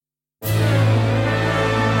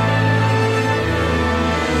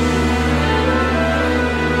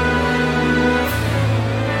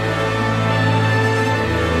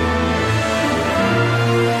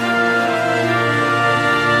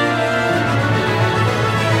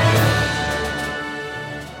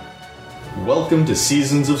welcome to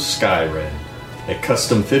Seasons of Skyrend, a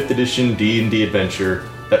custom 5th edition D&D adventure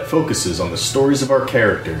that focuses on the stories of our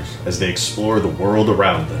characters as they explore the world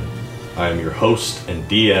around them. I am your host and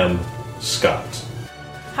DM, Scott.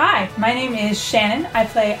 Hi, my name is Shannon. I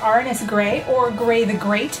play Arnis Grey, or Grey the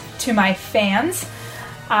Great, to my fans.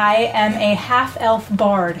 I am a half-elf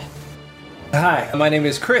bard. Hi, my name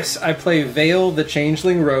is Chris. I play Vale the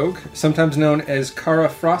Changeling Rogue, sometimes known as Kara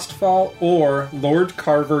Frostfall or Lord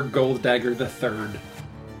Carver Golddagger III.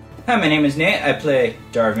 Hi, my name is Nate. I play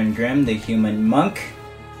Darvin Grimm, the Human Monk.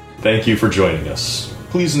 Thank you for joining us.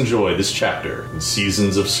 Please enjoy this chapter in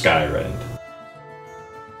Seasons of Skyrend.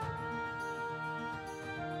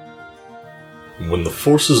 When the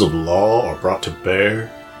forces of law are brought to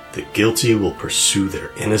bear, the guilty will pursue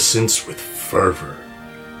their innocence with fervor.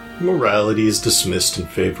 Morality is dismissed in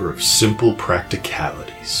favor of simple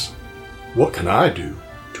practicalities. What can I do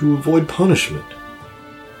to avoid punishment?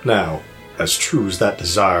 Now, as true as that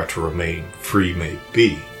desire to remain free may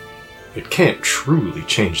be, it can't truly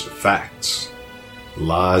change the facts.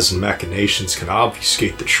 Lies and machinations can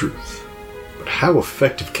obfuscate the truth, but how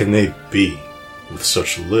effective can they be with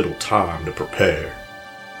such little time to prepare?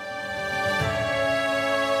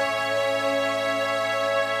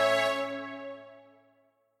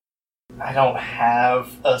 I don't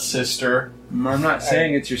have a sister. I'm not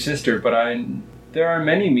saying it's your sister, but there are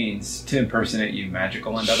many means to impersonate you,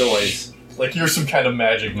 magical and otherwise. Like you're some kind of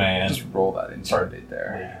magic man. Just roll that intimidate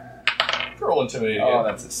there. Roll intimidate again. Oh,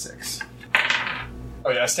 that's a 6.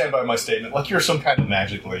 Oh yeah, I stand by my statement. Like you're some kind of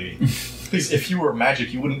magic lady. Please, if you were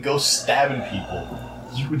magic, you wouldn't go stabbing people.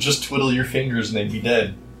 You would just twiddle your fingers and they'd be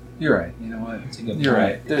dead. You're right. You know what? That's a good You're point.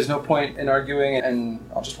 right. There's no point in arguing, and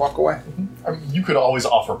I'll just walk away. I mean, you could always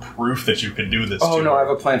offer proof that you could do this. Oh, no, I have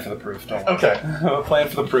a plan for the proof. Don't worry. Okay. I have a plan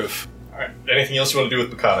for the proof. Alright, anything else you want to do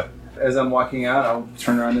with Bakata? As I'm walking out, I'll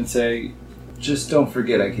turn around and say, just don't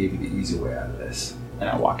forget I gave you the easy way out of this. And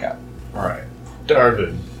I'll walk out. Alright.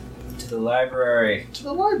 Darvin. To the library. To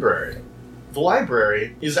the library. The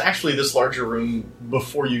library is actually this larger room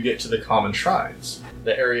before you get to the common shrines.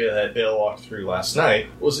 The area that Bale walked through last night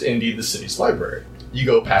was indeed the city's library. You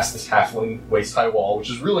go past this halfling waist-high wall, which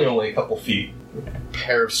is really only a couple feet, a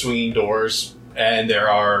pair of swinging doors, and there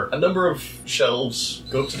are a number of shelves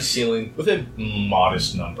go up to the ceiling with a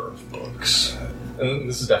modest number of books. And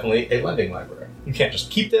this is definitely a lending library. You can't just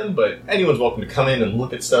keep them, but anyone's welcome to come in and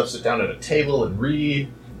look at stuff, sit down at a table and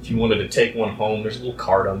read. If you wanted to take one home, there's a little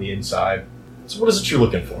card on the inside. So what is it you're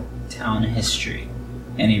looking for? Town history.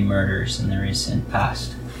 Any murders in the recent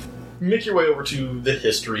past. You make your way over to the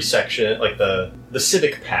history section, like the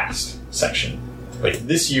civic past section. Like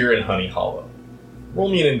this year in Honey Hollow. Roll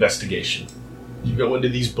me an investigation. You go into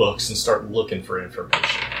these books and start looking for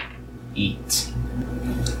information. 8.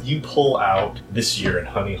 You pull out this year in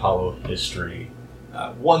Honey Hollow history,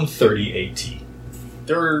 130 AT.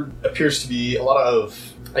 There appears to be a lot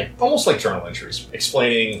of, almost like journal entries,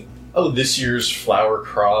 explaining, this year's flower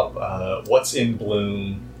crop, what's in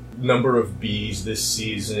bloom, number of bees this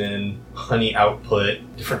season, honey output,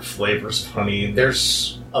 different flavors of honey.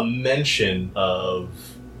 There's a mention of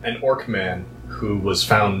an orc man who was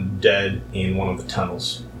found dead in one of the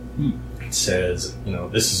tunnels. It says,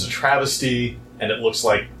 this is a travesty, and it looks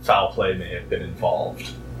like foul play may have been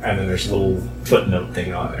involved. And then there's a little footnote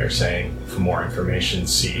thing on there saying, for more information,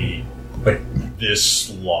 see, this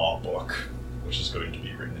law book, which is going to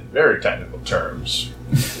be written in very technical terms.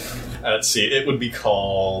 Let's see, it would be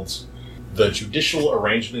called The Judicial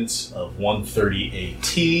Arrangements of 130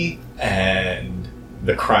 AT and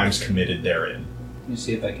the Crimes Committed Therein. Let me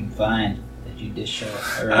see if I can find the judicial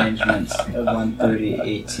arrangements of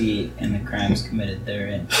 130 AT and the crimes committed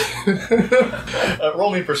therein.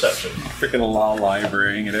 Roll me perception. Freaking law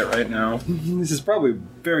librarying it right now. This is probably a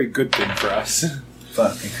very good thing for us.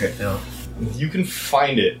 Fuck the crypto. You can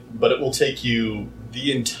find it, but it will take you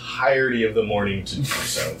the entirety of the morning to do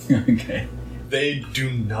so. Okay. They do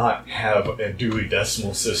not have a Dewey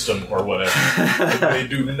Decimal System or whatever. They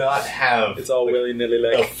do not have It's all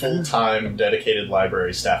willy-nilly a full-time dedicated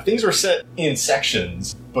library staff. Things are set in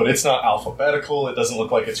sections, but it's not alphabetical. It doesn't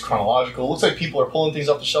look like it's chronological. It looks like people are pulling things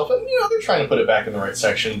off the shelf, and they're trying to put it back in the right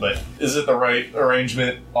section, but is it the right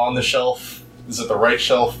arrangement on the shelf? Is it the right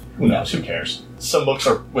shelf? Who knows? Who cares? Some books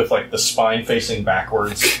are with, the spine facing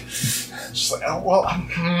backwards. Just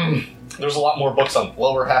there's a lot more books on the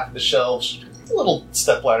lower half of the shelves. A little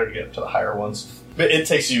step ladder to get up to the higher ones. But it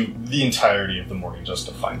takes you the entirety of the morning just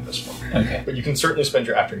to find this book. Okay. But you can certainly spend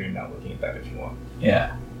your afternoon now looking at that if you want.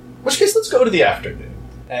 Yeah. In which case, let's go to the afternoon.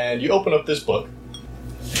 And you open up this book.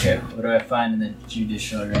 Okay, what do I find in the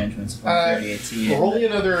judicial arrangements of 130 AT? Roll me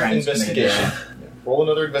another Crimes investigation. committed roll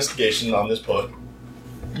another investigation on this book.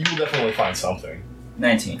 You will definitely find something.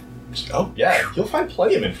 19. Oh, yeah, you'll find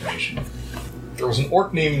plenty of information. There was an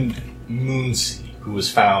orc named Moonsea who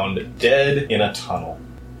was found dead in a tunnel.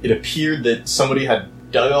 It appeared that somebody had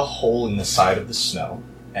dug a hole in the side of the snow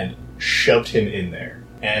and shoved him in there.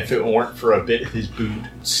 And if it weren't for a bit of his boot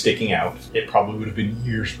sticking out, it probably would have been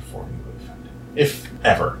years before he would have found it. If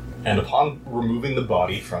ever. And upon removing the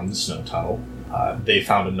body from the snow tunnel, they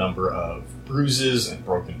found a number of bruises and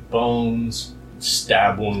broken bones,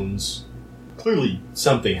 stab wounds. Clearly,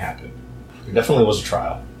 something happened. There definitely was a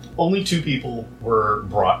trial. Only 2 people were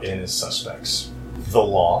brought in as suspects. The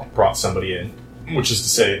law brought somebody in, which is to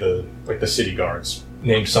say the city guards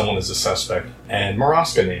named someone as a suspect, and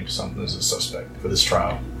Maraska named someone as a suspect for this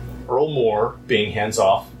trial. Earl Moore, being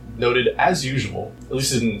hands-off, noted as usual, at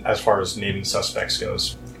least as far as naming suspects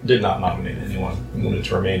goes, did not nominate anyone and wanted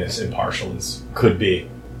to remain as impartial as could be.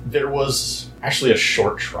 There was actually a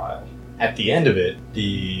short trial. At the end of it,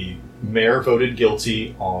 the mayor voted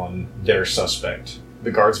guilty on their suspect. The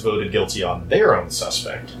guards voted guilty on their own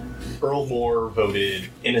suspect. Earl Moore voted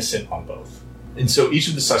innocent on both. And so each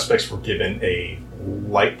of the suspects were given a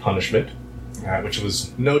light punishment, which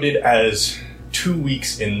was noted as 2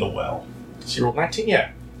 weeks in the well. So you rolled 19?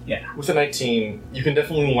 Yeah. With a 19, you can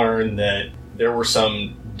definitely learn that there were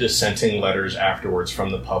some dissenting letters afterwards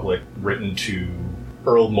from the public written to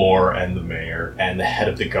Earl Moore and the mayor and the head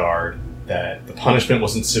of the guard that the punishment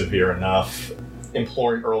wasn't severe enough,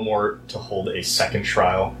 imploring Earl Moore to hold a second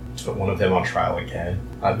trial, to put one of them on trial again.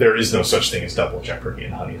 There is no such thing as double jeopardy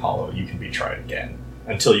in Honey Hollow. You can be tried again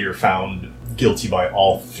until you're found guilty by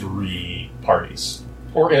all 3 parties,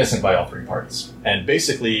 or innocent by all 3 parties. And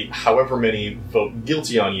basically, however many vote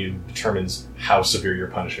guilty on you determines how severe your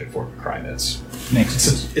punishment for the crime is. Makes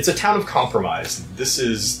sense. It's a town of compromise. This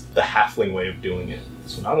is the halfling way of doing it.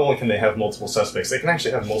 So not only can they have multiple suspects, they can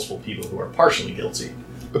actually have multiple people who are partially guilty.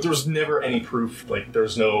 But there was never any proof. Like, there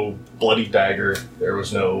was no bloody dagger, there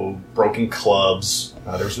was no broken clubs,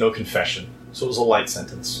 there was no confession. So it was a light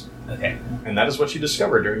sentence. Okay. And that is what you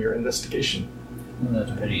discovered during your investigation. Well,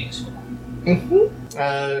 that's pretty useful.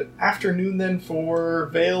 Afternoon then for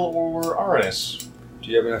Vale or Aranis. Do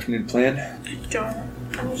you have an afternoon plan? I don't.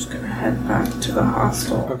 I'm just gonna head back to the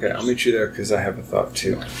hostel. Okay, I'll meet you there because I have a thought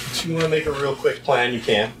too. If you want to make a real quick plan, you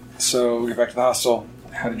can. So we get back to the hostel.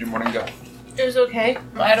 How did your morning go? It was okay.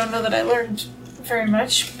 I don't know that I learned very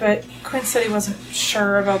much, but Quinn said he wasn't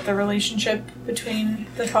sure about the relationship between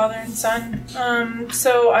the father and son.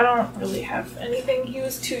 So I don't really have anything. He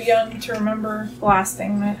was too young to remember the last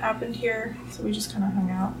thing that happened here, so we just kind of hung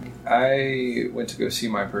out. I went to go see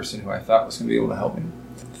my person who I thought was going to be able to help me.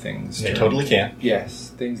 Things They totally can. Yes,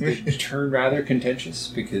 things did turn rather contentious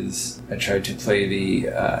because I tried to play the,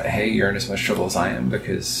 hey, you're in as much trouble as I am,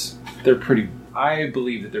 because they're pretty... I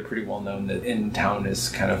believe that they're pretty well known that in town is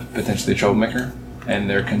kind of potentially a troublemaker, and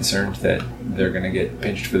they're concerned that they're going to get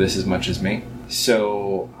pinched for this as much as me.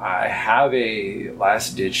 So I have a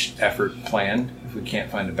last-ditch effort plan if we can't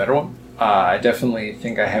find a better one. I definitely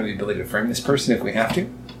think I have the ability to frame this person if we have to.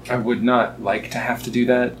 I would not like to have to do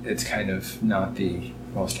that. It's kind of not the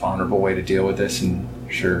most honorable way to deal with this, and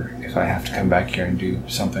sure, if I have to come back here and do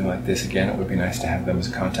something like this again, it would be nice to have them as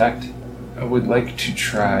a contact. I would like to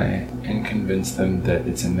try and convince them that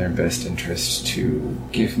it's in their best interest to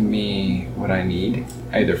give me what I need,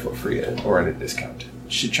 either for free or at a discount.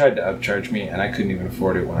 She tried to upcharge me, and I couldn't even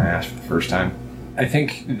afford it when I asked for the first time. I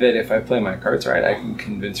think that if I play my cards right, I can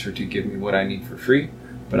convince her to give me what I need for free,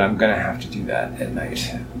 but I'm going to have to do that at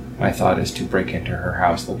night. My thought is to break into her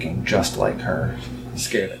house looking just like her,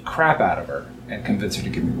 scare the crap out of her, and convince her to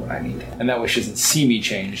give me what I need. And that way she doesn't see me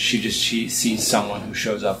change, she sees someone who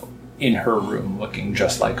shows up in her room looking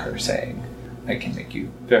just like her, saying, I can make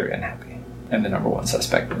you very unhappy. And the number one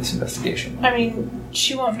suspect in this investigation. I mean,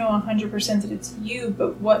 she won't know 100% that it's you,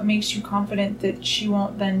 but what makes you confident that she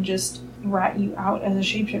won't then just rat you out as a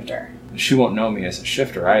shapeshifter? She won't know me as a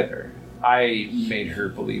shifter either. I made her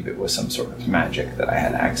believe it was some sort of magic that I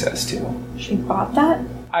had access to. She bought that?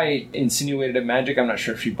 I insinuated a magic. I'm not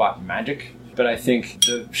sure if she bought magic, but I think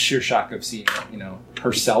the sheer shock of seeing,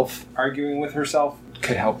 herself arguing with herself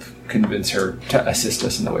could help convince her to assist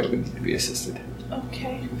us in the way we need to be assisted.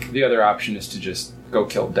 Okay. The other option is to just go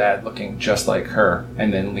kill Dad looking just like her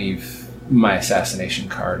and then leave my assassination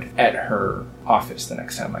card at her office the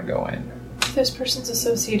next time I go in. If this person's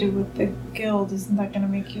associated with the guild, isn't that going to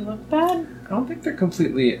make you look bad? I don't think they're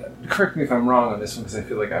completely... Correct me if I'm wrong on this one, because I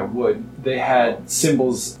feel like I would. They had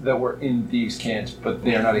symbols that were in thieves' cant, but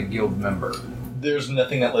they are not a guild member. There's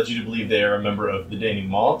nothing that led you to believe they are a member of the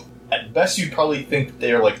denouement. At best, you'd probably think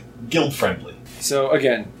they are, guild-friendly. So,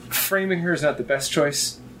 again, framing her is not the best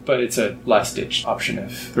choice, but it's a last-ditch option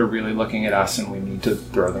if they're really looking at us and we need to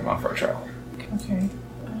throw them off our trail. Okay.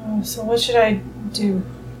 So what should I do?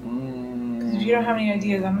 If you don't have any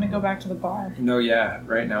ideas, I'm going to go back to the bar. No, yeah.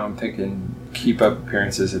 Right now I'm thinking keep up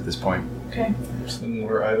appearances at this point. Okay. So then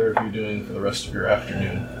what are either of you doing for the rest of your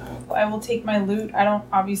afternoon? I will take my loot. I don't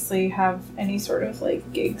obviously have any sort of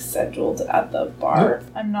like gigs scheduled at the bar.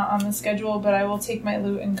 Nope. I'm not on the schedule, but I will take my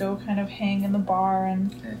loot and go kind of hang in the bar.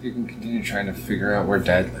 And If you can continue trying to figure out where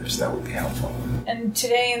Dad lives, that would be helpful.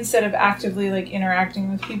 today, instead of actively like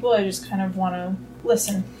interacting with people, I just kind of want to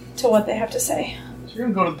listen to what they have to say. So you're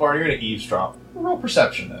going to go to the bar, you're going to eavesdrop. Roll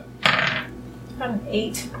perception then. Got an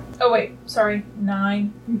 8. Oh wait, sorry,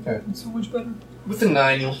 9. Okay. That's so much better. With the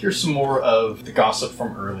 9, you'll hear some more of the gossip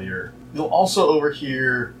from earlier. You'll also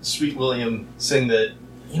overhear Sweet William saying that,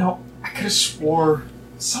 I could have swore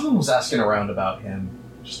someone was asking around about him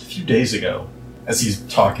just a few days ago as he's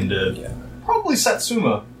talking to probably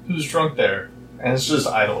Satsuma, who's drunk there. And it's just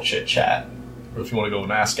idle chit-chat. Or if you want to go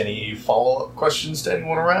and ask any follow-up questions to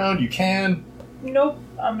anyone around, you can. Nope,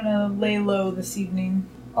 I'm gonna lay low this evening.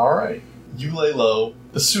 Alright. You lay low.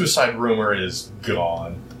 The suicide rumor is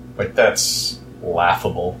gone. Like, that's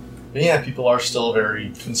laughable. But yeah, people are still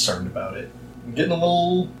very concerned about it. I'm getting a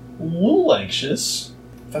little anxious.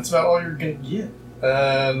 That's about all you're gonna get.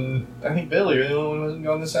 I think Bill, you're the only one who hasn't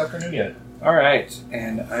gone this afternoon yet. Alright,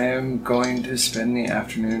 and I am going to spend the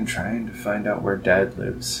afternoon trying to find out where Dad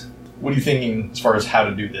lives. What are you thinking as far as how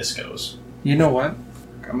to do this goes? You know what?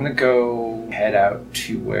 I'm gonna go head out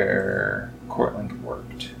to where Cortland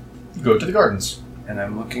worked. Go to the gardens. And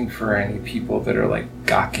I'm looking for any people that are like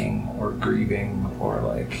gawking or grieving or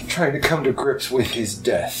like trying to come to grips with his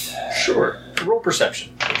death. Sure. Roll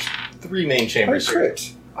perception. There's 3 main chambers here.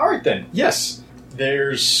 Crit. Alright then, yes.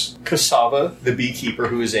 There's Cassava, the beekeeper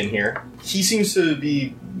who is in here. He seems to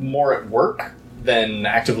be more at work than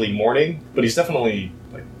actively mourning, but he's definitely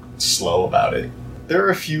slow about it. There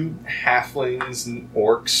are a few halflings and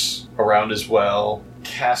orcs around as well.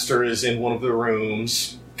 Castor is in one of the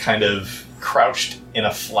rooms, kind of crouched in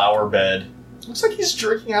a flower bed. Looks like he's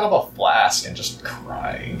drinking out of a flask and just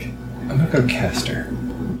crying. I'm gonna go Castor.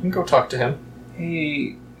 You can go talk to him.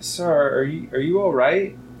 Hey, sir, are you all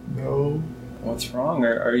right? No. What's wrong?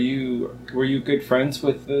 Were you good friends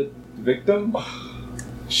with the victim?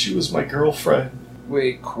 She was my girlfriend.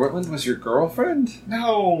 Wait, Cortland was your girlfriend?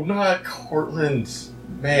 No, not Cortland.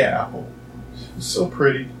 Mayapple. She was so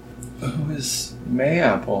pretty. Who is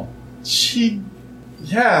Mayapple?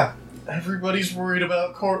 Yeah. Everybody's worried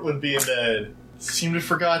about Cortland being dead. Seem to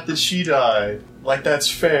forgot that she died. Like that's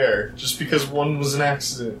fair. Just because one was an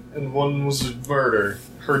accident and one was a murder,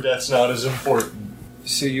 her death's not as important.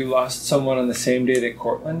 So you lost someone on the same day that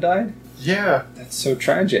Cortland died? Yeah. That's so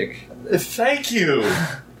tragic. Thank you.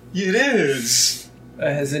 It is.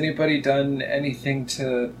 Has anybody done anything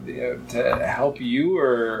to help you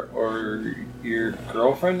or your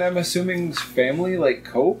girlfriend, I'm assuming's family, like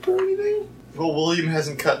cope or anything? Well, William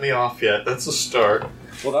hasn't cut me off yet. That's a start.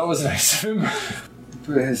 Well, that was nice of him.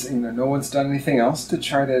 But has no one's done anything else to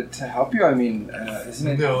try to help you? I mean, isn't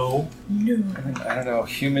it? No. I mean, I don't know.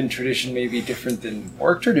 Human tradition may be different than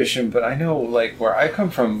orc tradition, but I know, like, where I come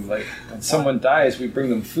from, like, when someone dies, we bring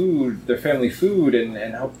them food, their family food, and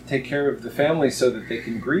help take care of the family so that they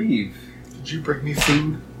can grieve. Did you bring me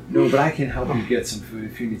food? No, but I can help you get some food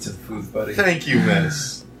if you need some food, buddy. Thank you,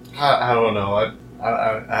 miss. I don't know.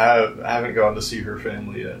 I haven't gone to see her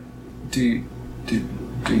family yet. Do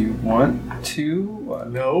you want to?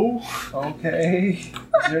 No. Okay.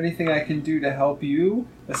 Is there anything I can do to help you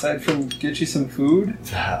aside from get you some food?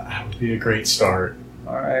 That would be a great start.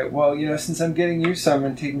 Alright, well, since I'm getting you some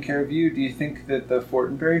and taking care of you, do you think that the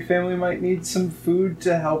Fortenberry family might need some food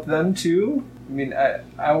to help them too? I mean,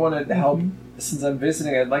 I want to help, since I'm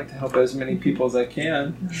visiting, I'd like to help as many people as I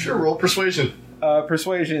can. Sure, roll persuasion.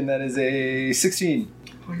 Persuasion, that is a 16.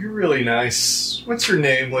 Oh, you're really nice. What's your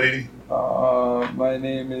name, lady? My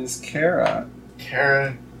name is Kara.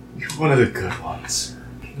 Kara, you're one of the good ones.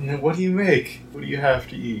 What do you make? What do you have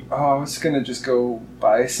to eat? Oh, I was gonna just go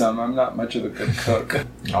buy some. I'm not much of a good cook.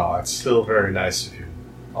 Oh, it's still very nice of you.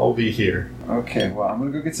 I'll be here. Okay, well, I'm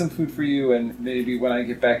gonna go get some food for you, and maybe when I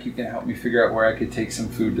get back, you can help me figure out where I could take some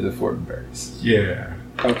food to the Fortenberries. Yeah.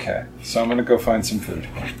 Okay, so I'm gonna go find some food.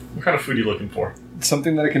 What kind of food are you looking for?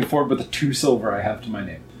 Something that I can afford with the 2 silver I have to my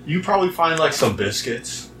name. You probably find, some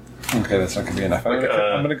biscuits. Okay, that's not gonna be enough. I'm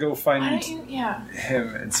gonna go find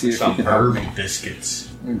him and see if he can help me. Biscuits.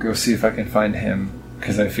 I'm gonna go see if I can find him,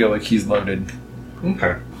 because I feel like he's loaded.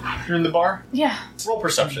 Okay. You're in the bar? Yeah. Roll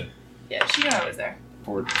perception. Yeah, she knew I was there.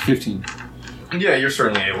 For 15. Yeah, you're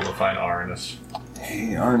certainly able to find Arnis.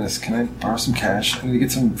 Hey, Arnis, can I borrow some cash? I need to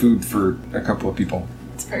get some food for a couple of people.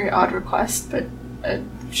 It's a very odd request, but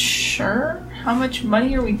sure. How much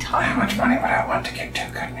money are we talking? How much money would I want to get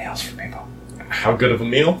 2 good meals for people? How good of a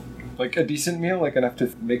meal? Like a decent meal, like enough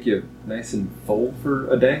to make you nice and full for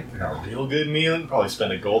a day? A real good meal? You'd probably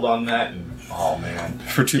spend a gold on that, and oh man.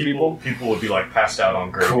 For 2 people? People would be like passed out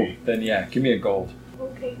on gravy. Cool. Then yeah, give me a gold.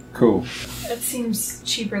 Okay. Cool. That seems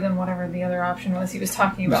cheaper than whatever the other option was he was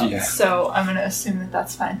talking about. Yeah. So I'm going to assume that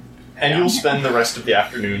that's fine. And you'll spend the rest of the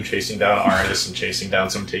afternoon chasing down Arnis and chasing down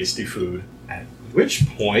some tasty food. At which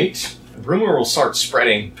point, rumor will start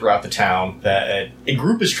spreading throughout the town that a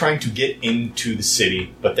group is trying to get into the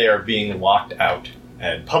city, but they are being locked out.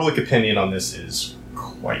 And public opinion on this is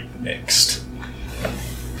quite mixed.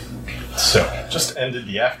 So, just ended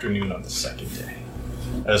the afternoon on the second day.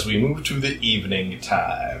 As we move to the evening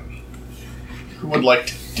time, who would like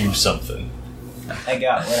to do something? I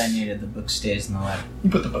got what I needed. The book stays in the lab. You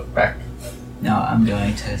put the book back. No, I'm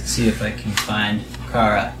going to see if I can find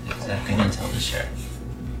Kara, because I couldn't tell the sheriff.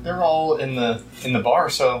 They're all in the bar,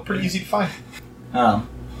 so pretty easy to find.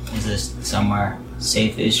 Is this somewhere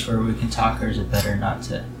safe-ish where we can talk, or is it better not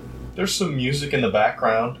to? There's some music in the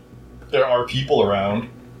background. There are people around.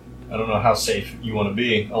 I don't know how safe you want to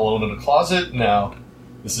be. Alone in a closet? No.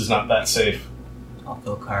 This is not that safe. I'll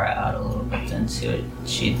fill Kara out a little bit then, see what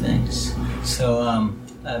she thinks. So,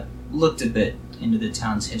 I looked a bit into the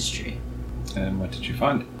town's history. And what did you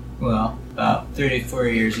find? Well, about 34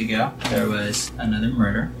 years ago, there was another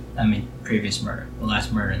murder. Previous murder. The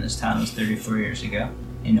last murder in this town was 34 years ago.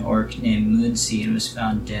 An orc named Moonseed was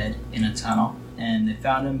found dead in a tunnel, and they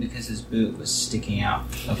found him because his boot was sticking out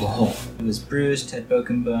of a hole. It was bruised, had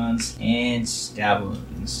broken bones, and stab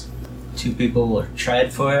wounds. 2 people were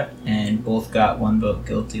tried for it, and both got 1 vote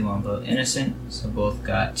guilty, 1 vote innocent, so both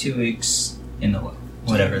got 2 weeks in the well,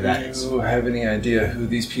 whatever that is. Do you have any idea who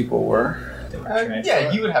these people were? They were tried for Yeah,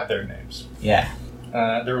 it. you would have their names. Yeah.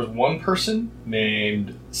 There was one person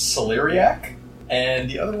named Celeriac, and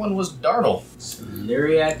the other one was Darnell.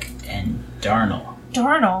 Lyriac and Darnell.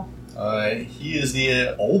 Darnell. He is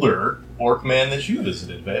the older orc man that you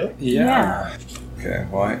visited, Vale. Yeah. Okay,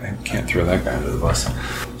 well, I can't throw that guy under the bus.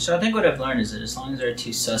 So I think what I've learned is that as long as there are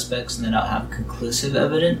 2 suspects and they don't have conclusive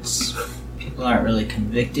evidence, people aren't really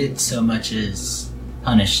convicted so much as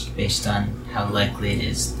punished based on how likely it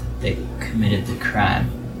is that they committed the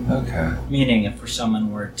crime. Okay. Meaning, if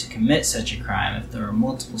someone were to commit such a crime, if there were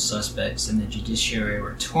multiple suspects and the judiciary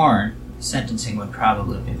were torn, sentencing would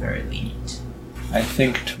probably be very lenient. I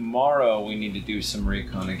think tomorrow we need to do some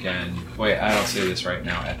recon again. Wait, I don't say this right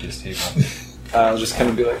now at this table. I'll just kind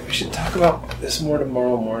of be like, we should talk about this more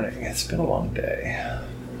tomorrow morning. It's been a long day.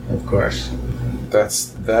 Of course. That's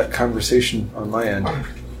that conversation on my end.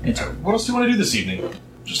 What else do you want to do this evening?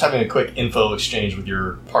 Just having a quick info exchange with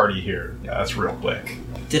your party here. Yeah, that's real quick.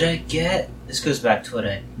 Did I get... This goes back to what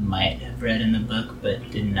I might have read in the book, but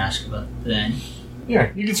didn't ask about then.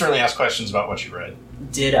 Yeah, you can certainly ask questions about what you read.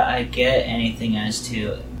 Did I get anything as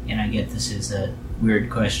to... And I get this is a weird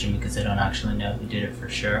question because I don't actually know who did it for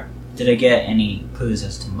sure. Did I get any clues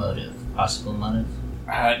as to motive? Possible motive?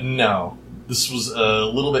 No. This was a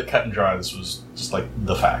little bit cut and dry. This was just like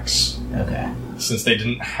the facts. Okay. Since they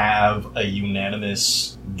didn't have a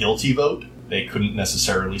unanimous guilty vote, they couldn't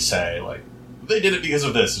necessarily say, like, they did it because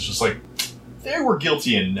of this. It's just like, they were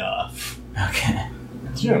guilty enough. Okay.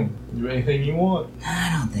 Yeah, do anything you want.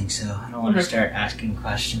 I don't think so. I don't want to Okay. start asking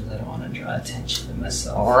questions. I don't want to draw attention to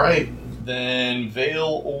myself. Alright, then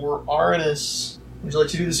Vale or Arnis, what would you like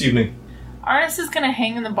to do this evening? Arnis is going to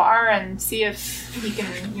hang in the bar and see if he can,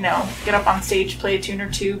 get up on stage, play a tune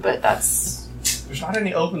or 2, but that's... There's not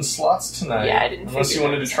any open slots tonight. Yeah, I didn't Unless you figure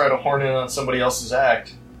wanted that. to try to horn in on somebody else's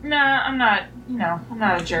act. Nah, I'm not, I'm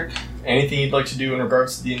not a jerk. Anything you'd like to do in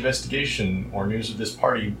regards to the investigation or news of this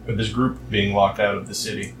party, or this group being locked out of the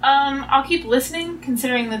city? I'll keep listening,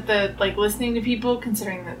 considering that listening to people,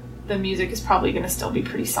 considering that the music is probably going to still be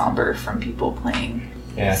pretty somber from people playing.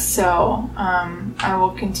 Yeah. So, I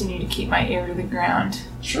will continue to keep my ear to the ground.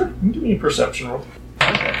 Sure, you can give me a perception roll.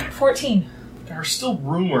 14. There are still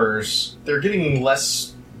rumors. They're getting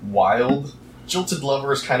less wild. Jilted Lover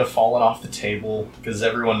has kind of fallen off the table because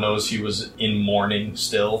everyone knows he was in mourning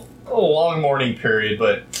still. A long mourning period,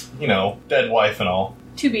 but, dead wife and all.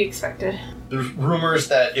 To be expected. There's rumors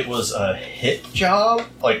that it was a hit job.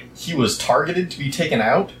 Like, he was targeted to be taken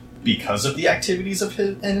out because of the activities of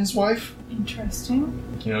him and his wife.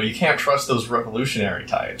 Interesting. You can't trust those revolutionary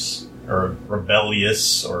types. Or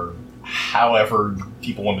rebellious, or however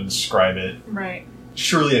people want to describe it. Right.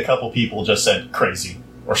 Surely a couple people just said crazy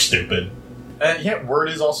or stupid. Yeah, word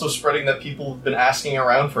is also spreading that people have been asking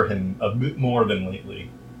around for him a bit more than lately.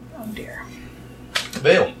 Oh dear.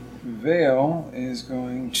 Vale. Vale is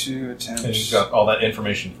going to attempt... And you've got all that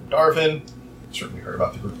information from Darvin. Certainly heard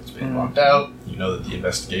about the group that's being locked out. You know that the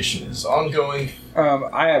investigation is ongoing.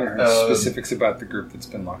 I haven't heard specifics about the group that's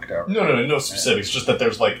been locked out. No specifics. Just that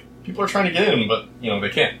there's people are trying to get in, but they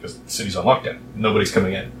can't because the city's on lockdown. Nobody's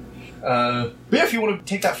coming in. But yeah, if you want to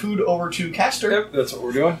take that food over to Castor, Yep, that's what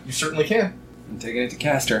we're doing. you certainly can. I'm taking it to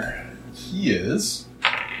Castor. He is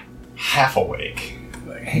half awake.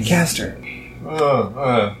 Like, hey, Castor,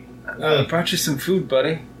 I brought you some food,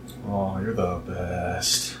 buddy. Oh, you're the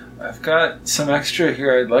best. I've got some extra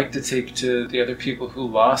here I'd like to take to the other people who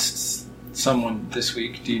lost someone this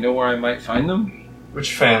week. Do you know where I might find them?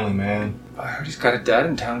 Which family, man? I heard he's got a dad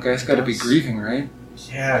in town. Guy's got to be grieving, right?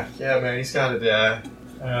 Yeah, man. He's got a dad.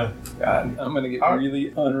 God, I'm going to get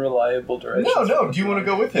really unreliable directions. No. Do you want to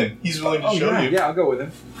go with him? He's willing to show you. Yeah, I'll go with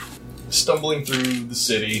him. Stumbling through the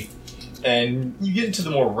city, and you get into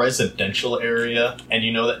the more residential area, and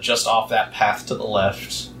you know that just off that path to the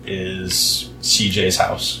left is CJ's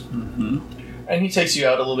house. Mm-hmm. And he takes you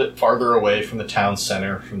out a little bit farther away from the town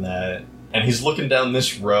center from that, and he's looking down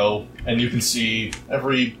this row, and you can see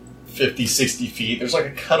every 50, 60 feet, there's like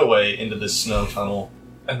a cutaway into this snow tunnel,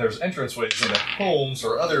 and there's entranceways into homes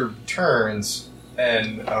or other turns,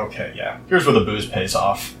 and okay, yeah, here's where the booze pays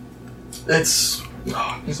off. It's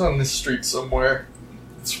on this street somewhere.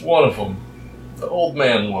 It's one of them. The old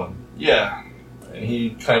man one. Yeah. And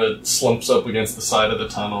he kind of slumps up against the side of the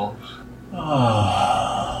tunnel.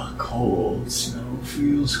 Cold snow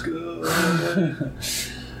feels good.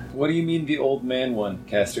 What do you mean the old man one,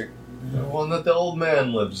 Castor? The one that the old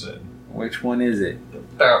man lives in. Which one is it?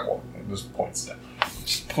 That one. It just points down.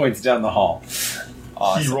 Just points down the hall.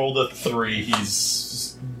 Awesome. He rolled a 3.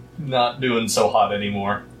 He's not doing so hot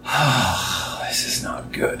anymore. This is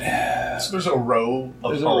not good. So there's a row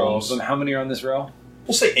of There's a row of homes. them. How many are on this row?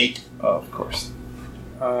 We'll say 8. Oh, of course.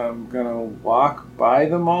 I'm gonna walk by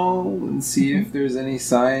them all and see if there's any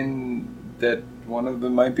sign that one of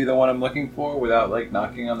them might be the one I'm looking for without,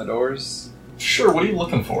 knocking on the doors. Sure, what are you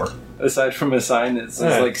looking for? Aside from a sign that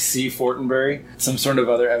says, C. Fortenberry, some sort of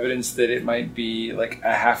other evidence that it might be, a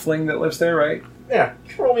halfling that lives there, right? Yeah,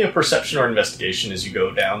 you can roll me a perception or investigation as you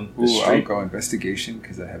go down the I'll street. go investigation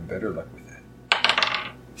because I have better luck with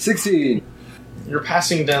that. 16! You're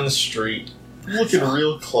passing down the street, looking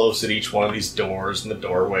real close at each one of these doors and the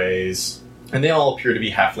doorways, and they all appear to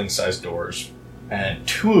be halfling-sized doors. And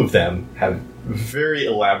 2 of them have very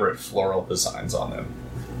elaborate floral designs on them.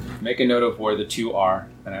 Make a note of where the 2 are,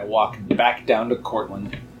 and I walk back down to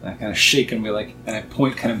Cortland, and I kind of shake him, and I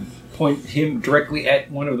point him directly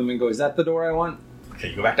at one of them and go, is that the door I want? Okay,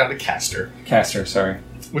 you go back down to Castor. Castor, sorry.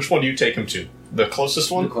 Which one do you take him to? The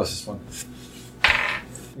closest one? The closest one.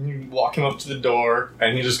 You walk him up to the door,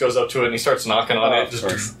 and he just goes up to it and he starts knocking on it. Just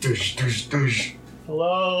dush, dush, dush, dush.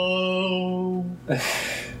 Hello?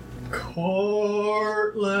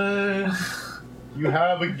 Cortland? You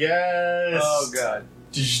have a guest. Oh, God.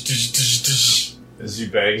 Dush, dush, dush, dush. As he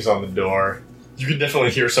bangs on the door. You can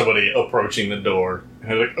definitely hear somebody approaching the door.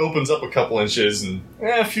 And it opens up a couple inches and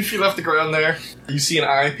a few feet off the ground there. You see an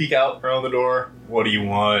eye peek out around the door. What do you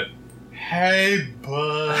want? Hey,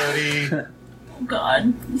 buddy. Oh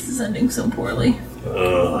God, this is ending so poorly.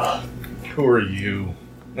 Ugh. Who are you?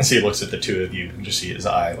 As he looks at the 2 of you, you can just see his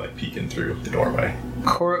eye peeking through the doorway.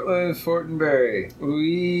 Cortland Fortenberry,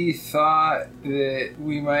 we thought that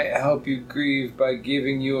we might help you grieve by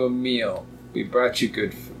giving you a meal. We brought you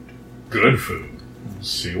good food. Good food. Let's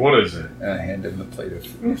see, what is it? And I hand him the plate of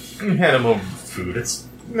food. You hand him over food. It's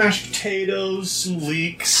mashed potatoes, some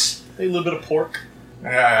leeks, a little bit of pork.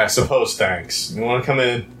 I suppose, thanks. You want to come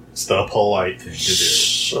in? It's the polite thing to do.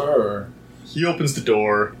 Sure. He opens the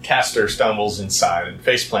door. Castor stumbles inside and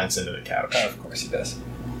face plants into the couch. Of course he does.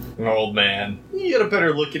 An old man. You get a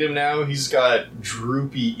better look at him now. He's got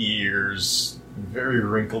droopy ears, very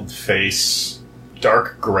wrinkled face,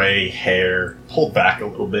 dark gray hair, pulled back a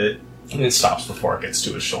little bit, and it stops before it gets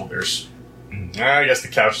to his shoulders. I guess the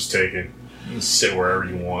couch is taken. You can sit wherever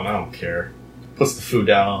you want. I don't care. Puts the food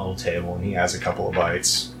down on a little table, and he has a couple of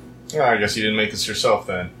bites. I guess you didn't make this yourself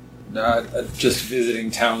then. Just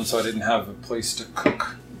visiting town, so I didn't have a place to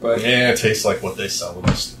cook. But Yeah, it tastes like what they sell in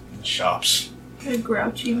the shops. A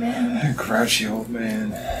grouchy man. a grouchy old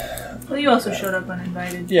man. Well, you also showed up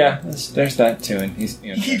uninvited. Yeah, there's that too, and he's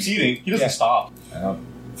He keeps eating. He doesn't Yeah. stop. Oh,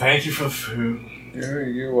 Thank you for the food.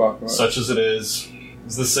 you're welcome. Such as it is.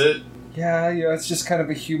 Is this it? Yeah, it's just kind of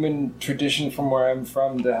a human tradition from where I'm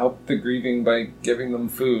from to help the grieving by giving them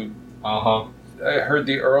food. Uh-huh. I heard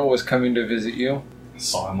the Earl was coming to visit you.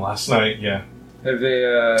 Saw him last night, yeah. Have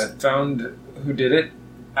they found who did it?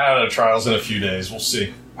 I don't know, trial's in a few days. We'll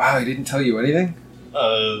see. Wow, he didn't tell you anything?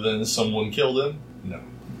 Then someone killed him? No.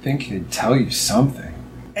 I think he'd tell you something.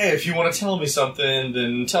 Hey, if you want to tell me something,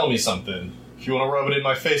 then tell me something. If you want to rub it in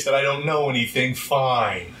my face that I don't know anything,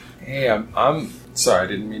 fine. Hey, I'm sorry, I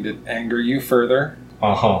didn't mean to anger you further.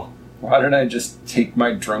 Uh-huh. Why don't I just take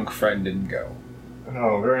my drunk friend and go?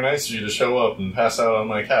 Oh, very nice of you to show up and pass out on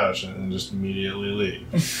my couch and just immediately leave.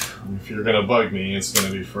 If you're gonna bug me, it's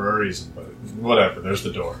gonna be for a reason, but whatever, there's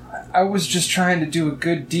the door. I was just trying to do a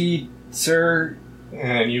good deed, sir.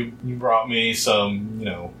 And you brought me some,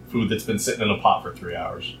 food that's been sitting in a pot for 3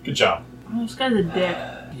 hours. Good job. Oh, this guy's a dick.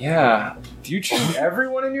 Yeah. Do you treat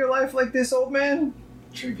everyone in your life like this, old man?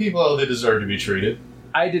 Treat people how they deserve to be treated.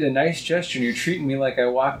 I did a nice gesture and you're treating me like I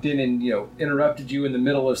walked in and, interrupted you in the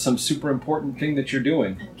middle of some super important thing that you're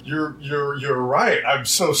doing. You're right. I'm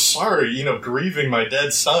so sorry. Grieving my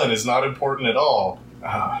dead son is not important at all.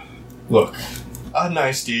 Look, a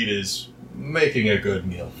nice deed is making a good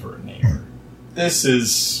meal for a neighbor. This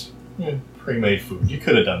is pre-made food. You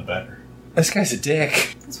could have done better. This guy's a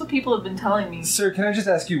dick. That's what people have been telling me. Sir, can I just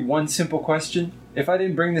ask you one simple question? If I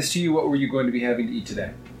didn't bring this to you, what were you going to be having to eat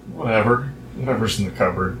today? Whatever's in the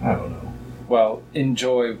cupboard. I don't know. Well,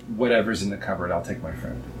 enjoy whatever's in the cupboard. I'll take my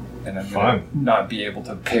friend. And I'm going to not be able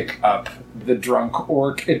to pick up the drunk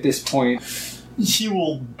orc at this point.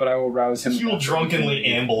 But I will rouse him. He will drunkenly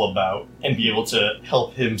amble about and be able to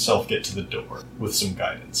help himself get to the door with some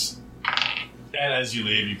guidance. And as you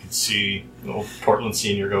leave, you can see Portland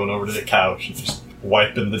Sr. going over to the couch and just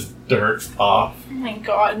wiping the dirt off. Oh my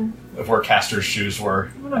god. Of where Castor's shoes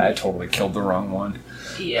were. I totally killed the wrong one.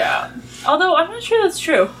 Yeah. Although, I'm not sure that's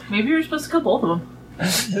true. Maybe you're supposed to kill both of them.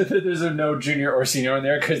 There's no junior or senior in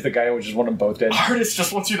there because the guy would just want them both dead. Artist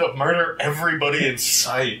just wants you to murder everybody in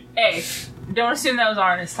sight. Hey, don't assume that was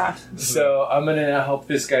Arnest task. So I'm going to help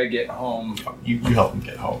this guy get home. You help him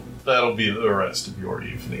get home. That'll be the rest of your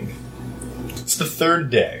evening. It's the third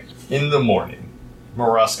day. In the morning,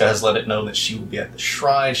 Maraska has let it know that she will be at the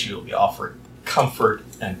shrine. She will be offering comfort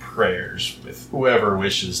and prayers with whoever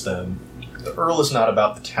wishes them. The Earl is not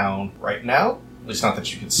about the town right now, at least not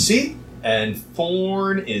that you can see, and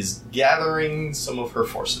Thorn is gathering some of her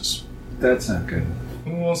forces. That's not good.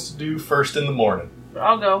 Who wants to do first in the morning?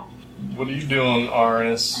 I'll go. What are you doing,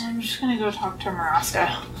 Arnis? I'm just gonna go talk to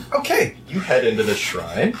Maraska. Okay, you head into the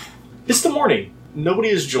shrine. It's the morning. Nobody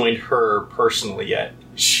has joined her personally yet.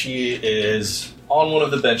 She is on one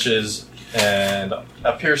of the benches and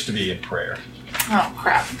appears to be in prayer. Oh,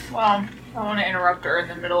 crap. Well, I want to interrupt her in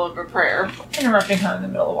the middle of a prayer. Interrupting her in the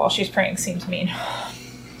middle while she's praying seems mean.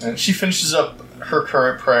 And she finishes up her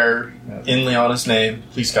current prayer in Liana's name.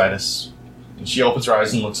 Please guide us. And she opens her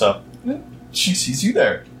eyes and looks up. She sees you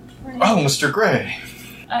there. Oh, Mr. Gray.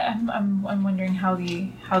 I'm wondering how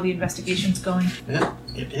the investigation's going.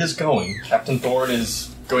 It is going. Captain Thorne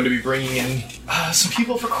is going to be bringing in some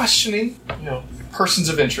people for questioning. Persons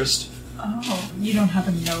of interest. Oh, you don't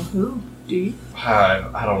happen to know who, do you?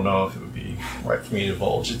 I don't know if it would be right for me to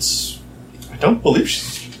divulge. I don't believe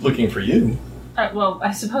she's looking for you. Well,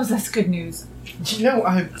 I suppose that's good news.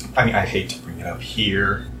 I hate to bring it up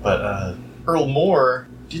here, but Earl Moore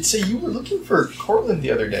did say you were looking for Cortland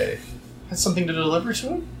the other day. Had something to deliver to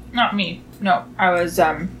him? Not me. No, I was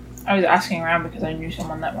asking around because I knew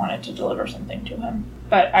someone that wanted to deliver something to him.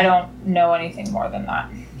 But I don't know anything more than that.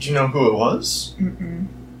 Do you know who it was? Mm-mm.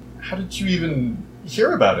 How did you even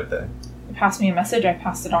hear about it then? He passed me a message, I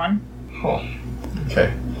passed it on. Oh,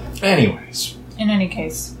 okay. Anyways. In any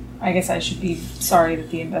case, I guess I should be sorry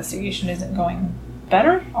that the investigation isn't going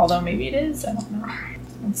better, although maybe it is, I don't know.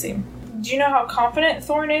 Let's see. Do you know how confident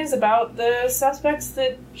Thorne is about the suspects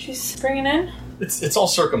that she's bringing in? It's all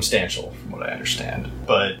circumstantial, from what I understand.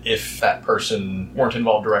 But if that person weren't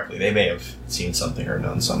involved directly, they may have seen something or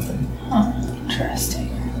known something. Huh.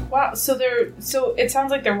 Interesting. Wow. So it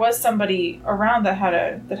sounds like there was somebody around that had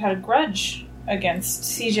a grudge against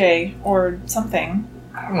CJ or something.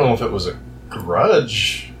 I don't know if it was a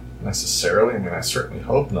grudge necessarily. I mean, I certainly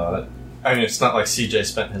hope not. I mean, it's not like CJ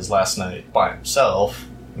spent his last night by himself.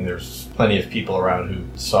 I mean, there's plenty of people around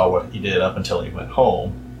who saw what he did up until he went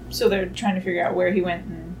home. So they're trying to figure out where he went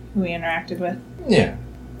and who he interacted with? Yeah,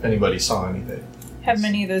 if anybody saw anything. Have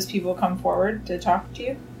many of those people come forward to talk to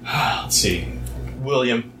you? Let's see.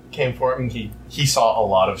 William came for him. He saw a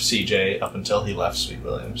lot of CJ up until he left Sweet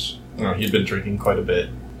Williams. He'd been drinking quite a bit.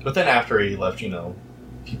 But then after he left,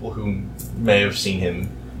 people who may have seen him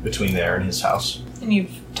between there and his house. And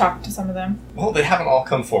you've talked to some of them? Well, they haven't all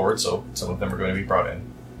come forward, so some of them are going to be brought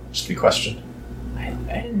in. Just be questioned. I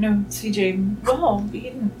didn't know CJ well. He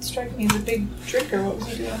didn't strike me as a big drinker. What was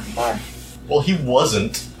he doing at the bar? Well, he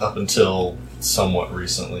wasn't up until somewhat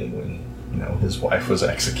recently when, his wife was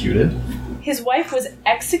executed. His wife was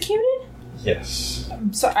executed? Yes.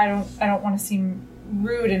 So I don't want to seem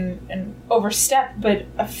rude and overstep, but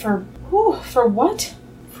for what?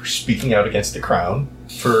 For speaking out against the crown.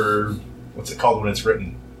 For, what's it called when it's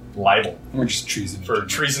written? Libel. Or just treason. For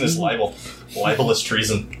treasonous libel. Libelous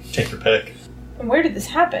treason. Take your pick. And where did this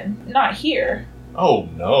happen? Not here. Oh,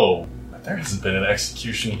 no. There hasn't been an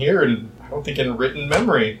execution here, and I don't think in written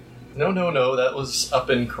memory. No, that was up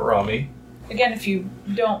in Karami. Again, if you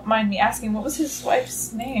don't mind me asking, what was his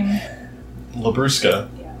wife's name? Labruska.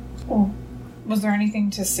 Yeah. Oh. Was there anything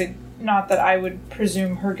to not that I would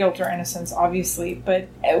presume her guilt or innocence, obviously, but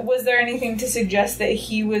was there anything to suggest that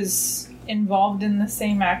he was involved in the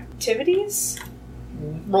same activities?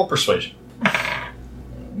 Roll persuasion.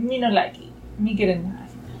 Me no likey. Me get a 9.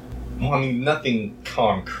 Well, I mean, nothing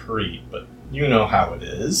concrete, but you know how it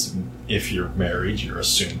is. If you're married, you're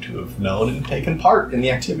assumed to have known and taken part in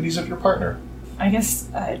the activities of your partner. I guess,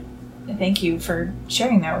 thank you for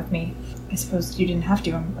sharing that with me. I suppose you didn't have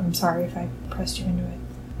to. I'm sorry if I pressed you into it.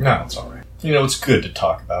 No, it's all right. It's good to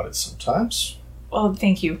talk about it sometimes. Well,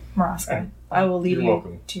 thank you, Maraska. I will leave You're you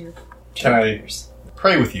welcome. to your Can I prayers.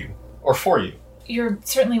 pray with you? Or for you? You're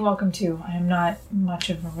certainly welcome to. I am not much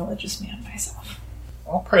of a religious man myself.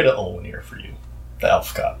 I'll pray to Olwenir for you, the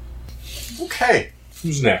elf god. Okay,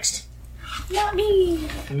 who's next? Not me.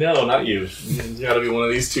 No, not you. You gotta be one of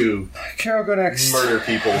these two Carol, go next. murder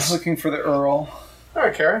peoples. Looking for the Earl.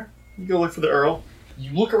 Alright, Kara. You go look for the Earl.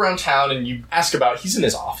 You look around town and you ask about... He's in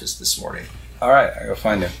his office this morning. Alright, I go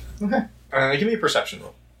find him. Okay. Give me a perception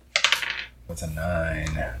roll. That's a 9.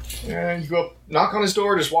 Yeah, you go up, knock on his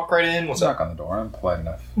door, just walk right in. What's up? Knock on the door. I'm polite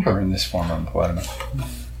enough. Or in this form, I'm polite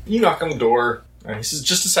enough. You knock on the door, and he says,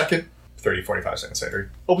 just a second. 30, 45 seconds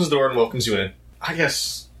later. Opens the door and welcomes you in.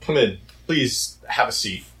 Yes, come in. Please have a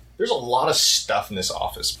seat. There's a lot of stuff in this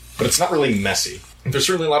office, but it's not really messy. There's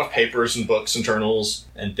certainly a lot of papers and books and journals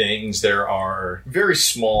and things. There are very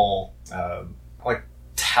small,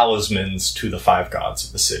 talismans to the 5 gods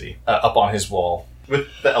of the city up on his wall, with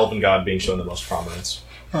the elven god being shown the most prominence.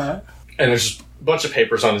 Alright. And there's just a bunch of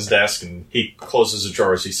papers on his desk, and he closes a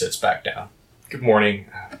drawer as he sits back down. Good morning.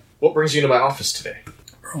 What brings you to my office today?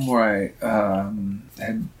 Where I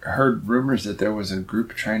had heard rumors that there was a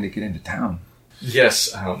group trying to get into town.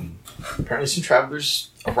 Yes, apparently some travelers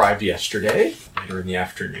arrived yesterday, later in the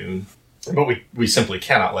afternoon. But we simply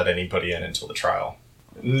cannot let anybody in until the trial.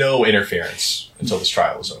 No interference until this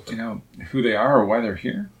trial is open. Do you know who they are or why they're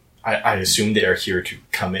here? I assume they are here to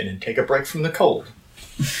come in and take a break from the cold.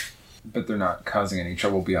 But they're not causing any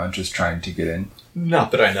trouble beyond just trying to get in.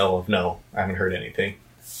 Not that I know of, no. I haven't heard anything.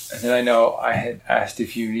 And then I know I had asked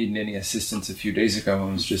if you needed any assistance a few days ago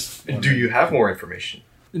and was just... Do you have more information?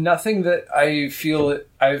 Nothing that I feel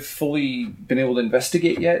I've fully been able to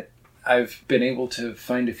investigate yet. I've been able to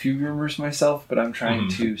find a few rumors myself, but I'm trying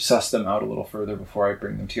to suss them out a little further before I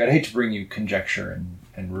bring them to you. I'd hate to bring you conjecture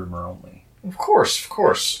and rumor only. Of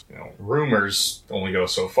course. Rumors only go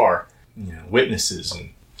so far. Witnesses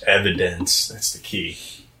and evidence, that's the key.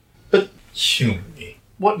 But humanly,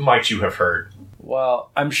 what might you have heard? Well,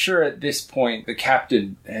 I'm sure at this point the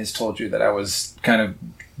captain has told you that I was kind of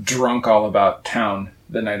drunk all about town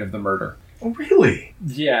the night of the murder. Oh, really?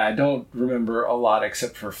 Yeah, I don't remember a lot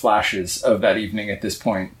except for flashes of that evening at this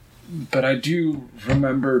point. But I do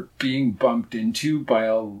remember being bumped into by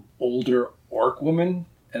an older orc woman,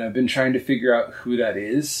 and I've been trying to figure out who that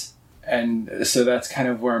is. And so that's kind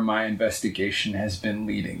of where my investigation has been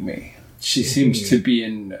leading me. She seems to be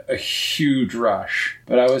in a huge rush,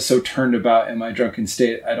 but I was so turned about in my drunken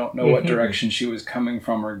state, I don't know what direction she was coming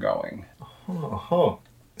from or going.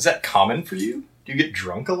 Is that common for you? Do you get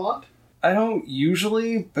drunk a lot? I don't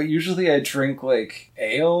usually, but usually I drink like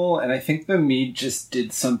ale, and I think the mead just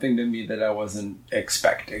did something to me that I wasn't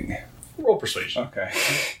expecting. Roll persuasion. Okay.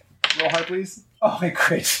 Roll high, please. Oh, okay,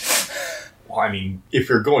 great. Well, I mean, if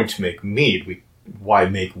you're going to make mead, why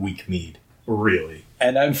make weak mead? Really?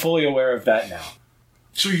 And I'm fully aware of that now.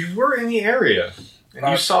 So you were in the area, and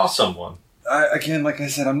you saw someone. Again, like I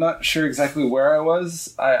said, I'm not sure exactly where I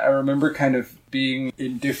was. I remember kind of being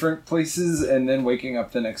in different places and then waking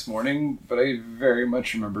up the next morning, but I very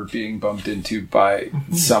much remember being bumped into by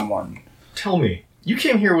someone. Tell me, you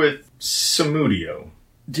came here with Samudio.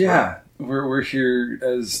 Yeah, we're here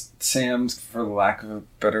as Sam's, for lack of a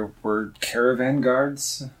better word, caravan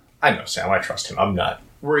guards. I know Sam, I trust him. I'm not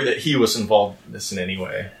worried that he was involved in this in any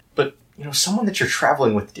way. But, someone that you're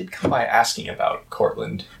traveling with did come by asking about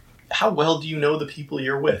Cortland. How well do you know the people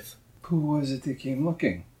you're with? Who was it that came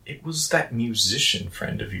looking? It was that musician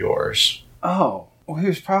friend of yours. Oh, Well, he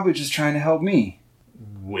was probably just trying to help me.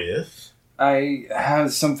 With? I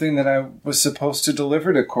had something that I was supposed to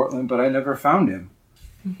deliver to Cortland, but I never found him.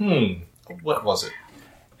 What was it?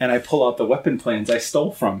 And I pull out the weapon plans I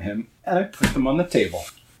stole from him, and I put them on the table.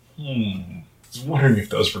 I was wondering if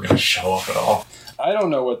those were going to show up at all. I don't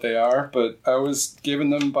know what they are, but I was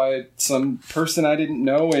given them by some person I didn't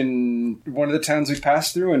know in one of the towns we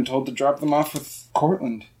passed through and told to drop them off with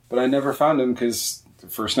Cortland. But I never found him because the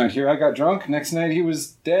first night here I got drunk, next night he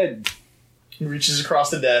was dead. He reaches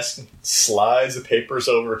across the desk, slides the papers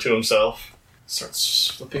over to himself,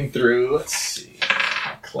 starts flipping through. Let's see.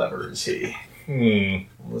 How clever is he?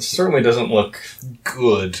 Well, this certainly doesn't look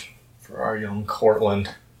good for our young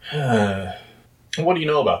Cortland. What do you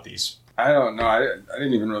know about these? I don't know. I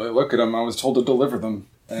didn't even really look at them. I was told to deliver them.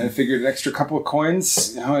 And I figured an extra couple of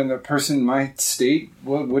coins, in a person my state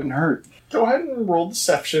wouldn't hurt. Go ahead and roll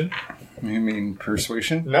deception. You mean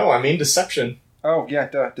persuasion? No, I mean deception. Oh, yeah,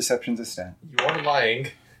 deception's a stat. You are lying.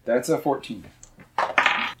 That's a 14.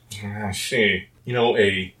 I see.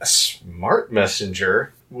 A smart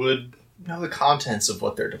messenger would know the contents of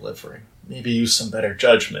what they're delivering. Maybe use some better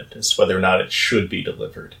judgment as to whether or not it should be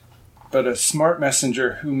delivered. But a smart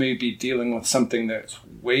messenger who may be dealing with something that's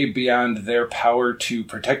way beyond their power to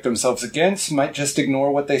protect themselves against might just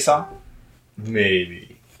ignore what they saw?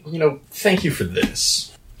 Maybe. Thank you for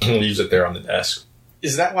this. I'll use it there on the desk.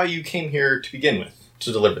 Is that why you came here to begin with?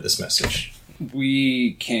 To deliver this message?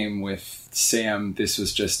 We came with Sam. This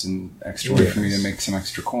was just an extra way for me to make some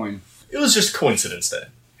extra coin. It was just coincidence then.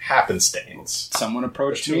 Happenstance. Someone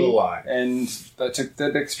approached The two me, aligned. and I took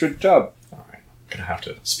that extra job. Alright. Gonna have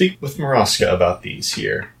to speak with Maraska about these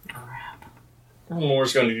here.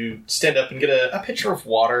 Moore's going to stand up and get a pitcher of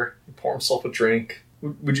water, pour himself a drink.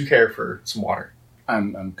 Would you care for some water?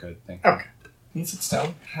 I'm good, thank you. Okay. He sits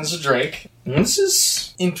down, has a drink. This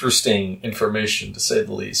is interesting information, to say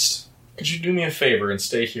the least. Could you do me a favor and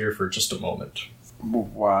stay here for just a moment?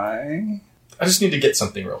 Why? I just need to get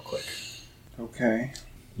something real quick. Okay.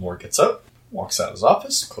 Moore gets up, walks out of his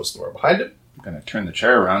office, closes the door behind him. I'm going to turn the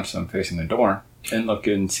chair around so I'm facing the door and look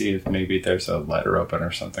and see if maybe there's a ladder open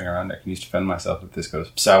or something around. I can use to defend myself if this goes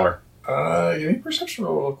sour. Give me a perception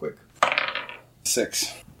roll real quick.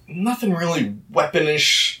 6. Nothing really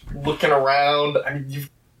weaponish looking around. I mean, you've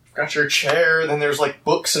got your chair, then there's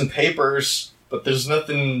books and papers, but there's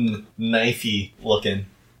nothing knifey looking.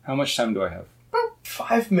 How much time do I have? About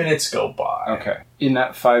 5 minutes go by. Okay. In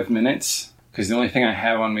that 5 minutes, because the only thing I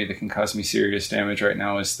have on me that can cause me serious damage right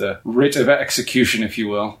now is the writ of execution, if you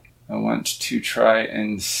will. I want to try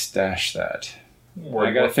and stash that.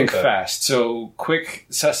 I gotta think fast. So, quick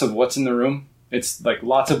assess of what's in the room. It's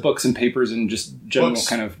lots of books and papers and just general books,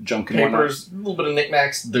 kind of junk and papers, a little bit of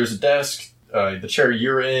knickknacks. There's a desk, the chair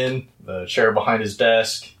you're in, the chair behind his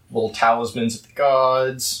desk, little talismans of the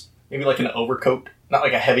gods, maybe an overcoat.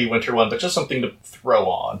 Not a heavy winter one, but just something to throw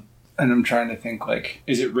on. And I'm trying to think,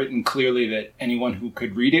 is it written clearly that anyone who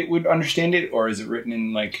could read it would understand it? Or is it written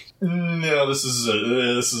in, No, this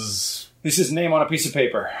is... This is name on a piece of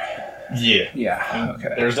paper. Yeah. Yeah,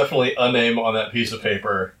 okay. There's definitely a name on that piece of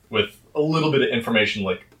paper with a little bit of information,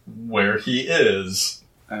 where he is.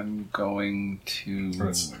 I'm going to...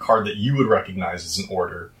 It's a card that you would recognize as an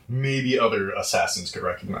order. Maybe other assassins could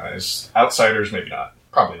recognize. Outsiders, maybe not.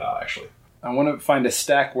 Probably not, actually. I want to find a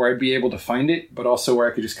stack where I'd be able to find it, but also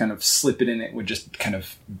where I could just kind of slip it in. It would just kind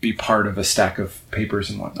of be part of a stack of papers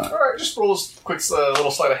and whatnot. Alright, just roll a quick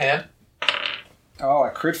little sleight of hand. Oh, I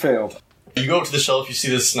crit failed. You go up to the shelf, you see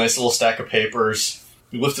this nice little stack of papers.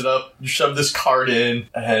 You lift it up, you shove this card in,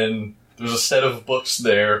 and there's a set of books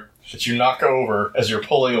there that you knock over as you're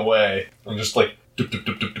pulling away. And just dup, dup, dup,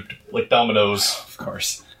 dup, dup, dup, like dominoes. Of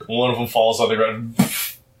course. One of them falls on the ground,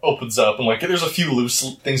 opens up, and there's a few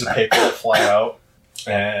loose things of paper that fly out.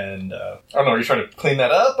 And, I don't know, are you trying to clean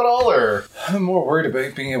that up at all, or? I'm more worried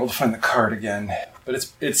about being able to find the card again. But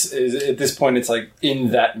it's at this point, it's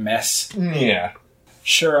in that mess. Yeah.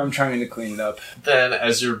 Sure, I'm trying to clean it up. Then,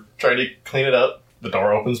 as you're trying to clean it up, the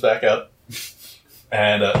door opens back up.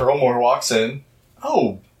 And Earl Moore walks in.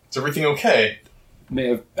 Oh, is everything okay? May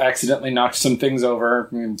have accidentally knocked some things over.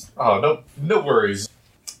 Oh, no worries.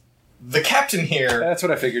 The captain here That's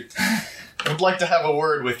what I figured. would like to have a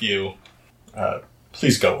word with you.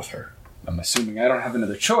 Please go with her. I'm assuming I don't have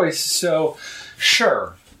another choice, so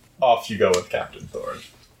sure. Off you go with Captain Thorne.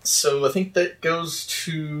 So I think that goes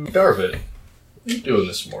to Darvid. What are you doing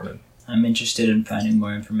this morning? I'm interested in finding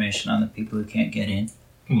more information on the people who can't get in.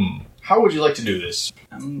 How would you like to do this?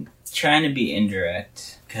 I'm trying to be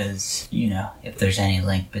indirect because, if there's any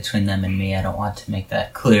link between them and me, I don't want to make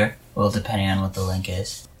that clear. Well, depending on what the link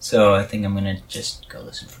is. So I think I'm going to just go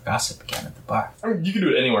listen for gossip again at the bar. I mean, you can do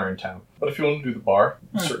it anywhere in town. But if you want to do the bar,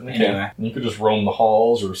 you certainly anywhere. can. And you could just roam the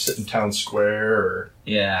halls or sit in town square or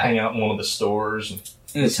Yeah. hang out in one of the stores and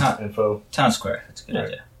Ooh, get some info. Town Square. That's a good Right.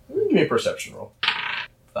 idea. Give me a perception roll.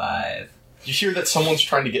 5. You hear that someone's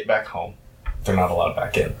trying to get back home. They're not allowed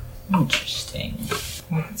back in. Interesting.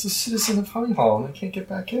 It's a citizen of Honey Hall and they can't get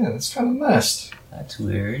back in. It's kind of messed. That's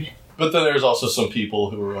weird. But then there's also some people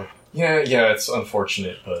who are like, yeah, it's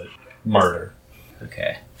unfortunate, but murder.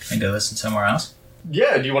 Okay. Can I go listen somewhere else?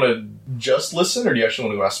 Yeah, do you want to just listen or do you actually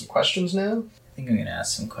want to go ask some questions now? I think I'm going to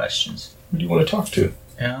ask some questions. Who do you want to talk to?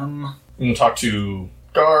 Um, You can talk to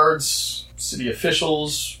guards, city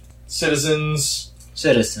officials, citizens,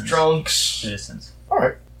 Citizens. drunks. Citizens.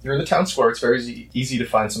 Alright, you're in the town square. It's very easy to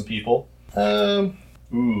find some people.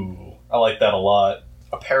 Ooh, I like that a lot.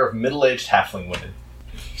 A pair of middle-aged halfling women.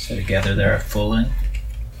 So together they're a full length.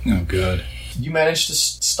 Oh, good. You managed to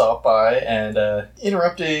stop by and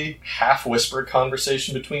interrupt a half-whispered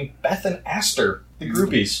conversation between Beth and Aster, the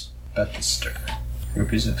groupies. Beth the Stir.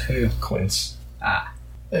 Groupies of who? Quince. Ah.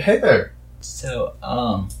 Hey there. So,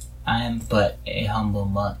 I am but a humble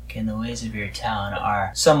monk, and the ways of your town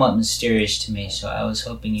are somewhat mysterious to me, so I was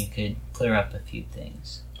hoping you could clear up a few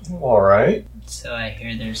things. Alright. So I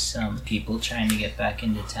hear there's some people trying to get back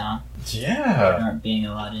into town that Yeah, aren't being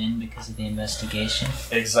allowed in because of the investigation.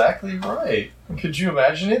 exactly right. Could you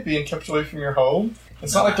imagine it being kept away from your home?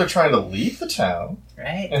 It's not like they're trying to leave the town.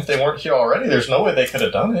 Right? And if they weren't here already, there's no way they could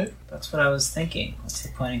have done it. That's what I was thinking. What's the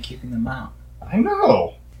point in keeping them out? I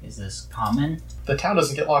know. Is this common? The town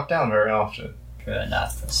doesn't get locked down very often. True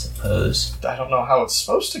enough, I suppose. I don't know how it's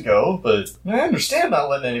supposed to go, but I understand not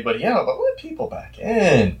letting anybody out, but let people back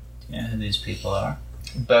in. Do you know who these people are?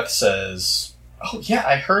 Beth says, "Oh yeah,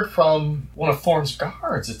 I heard from one of Thorne's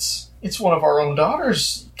guards. It's one of our own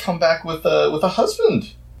daughters come back with a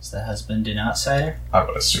husband." Is the husband an outsider? I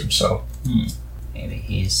would assume so. Maybe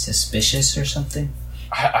he's suspicious or something?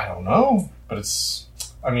 I don't know, but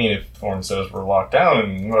if Thorne says we're locked down,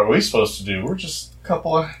 and what are we supposed to do? We're just a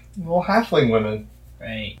couple of little halfling women.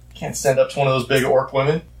 Right. Can't stand up to one of those big orc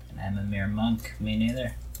women. And I'm a mere monk. Me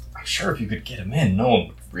neither. I'm sure if you could get him in, no one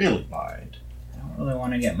would really mind. I don't really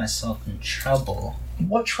want to get myself in trouble.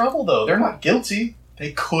 What trouble, though? They're not guilty.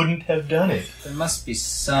 They couldn't have done it. There must be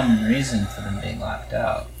some reason for them being locked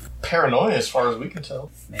out. Paranoia, as far as we can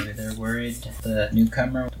tell. Maybe they're worried the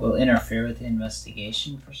newcomer will interfere with the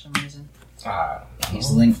investigation for some reason. He's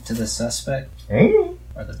linked to the suspect or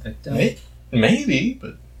the victim. Maybe,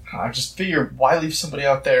 but I just figure, why leave somebody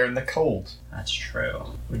out there in the cold? That's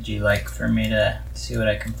true. Would you like for me to see what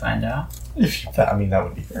I can find out? That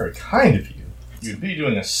would be very kind of you. You'd be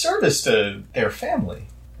doing a service to their family.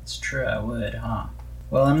 That's true, I would, huh?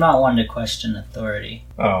 Well, I'm not one to question authority,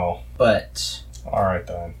 Oh, but alright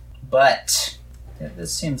then.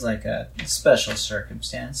 this seems like a special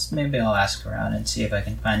circumstance. Maybe I'll ask around and see if I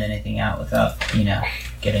can find anything out without,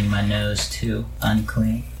 getting my nose too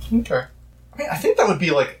unclean. Okay. I think that would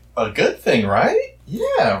be like a good thing, right?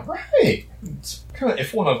 Yeah, right. It's kind of,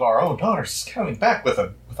 if one of our own daughters is coming back with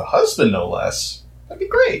a husband, no less, that'd be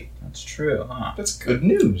great. That's true, huh? That's good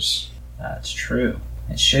news. That's true.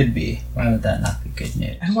 It should be. Why would that not be good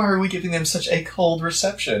news? And why are we giving them such a cold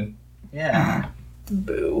reception? Yeah.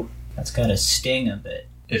 Boo. That's got to sting a bit.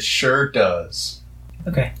 It sure does.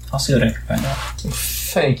 Okay, I'll see what I can find out.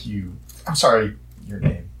 Thank you. I'm sorry, your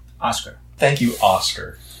name. Oscar. Thank you,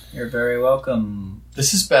 Oscar. You're very welcome,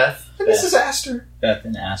 This is Beth. And this is Aster. Beth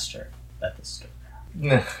and Aster. Beth is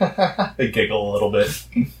Stir. They giggle a little bit.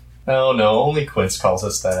 Oh no, only Quince calls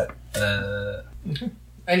us that.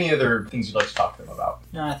 Any other things you'd like to talk to them about?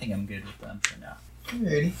 No, I think I'm good with them for now.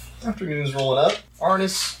 Alrighty. Afternoon's rolling up.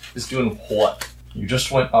 Arnis is doing what? You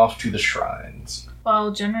just went off to the shrines.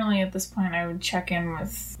 Well, generally at this point I would check in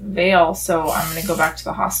with Vale, so I'm going to go back to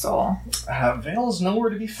the hostel. Vale's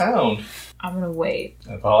nowhere to be found. I'm going to wait.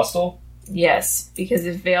 At the hostel? Yes, because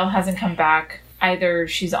if Vale hasn't come back, either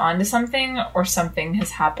she's on to something or something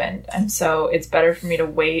has happened. And so it's better for me to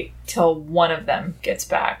wait till one of them gets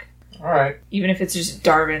back. Alright. Even if it's just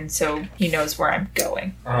Darwin, so he knows where I'm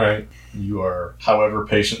going. Alright. You are, however,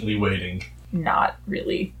 patiently waiting. Not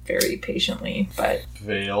really very patiently, but...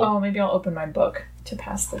 Vale. Oh, maybe I'll open my book to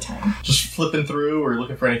pass the time. Just flipping through, or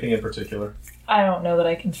looking for anything in particular? I don't know that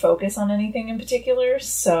I can focus on anything in particular,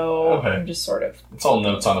 so Okay. I'm just sort of... It's all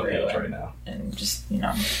notes on a through page it right now. And just,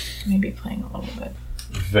 maybe playing a little bit.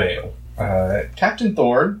 Vale. Captain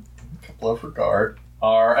Thorne, a couple of her guard,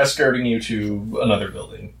 are escorting you to another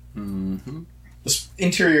building. Mm-hmm. This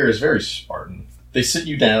interior is very Spartan. They sit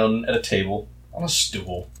you down at a table on a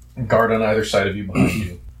stool, and guard on either side of you behind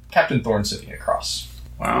you. Captain Thorne sitting across.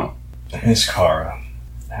 Wow. Miss Kara.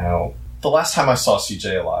 Now, the last time I saw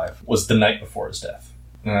CJ alive was the night before his death,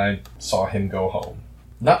 and I saw him go home.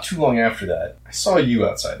 Not too long after that, I saw you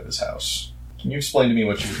outside of his house. Can you explain to me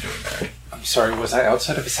what you were doing there? I'm sorry, was I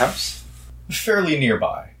outside of his house? Fairly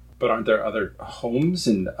nearby. But aren't there other homes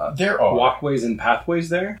and There are. walkways and pathways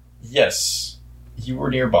there? Yes, you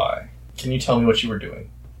were nearby. Can you tell me what you were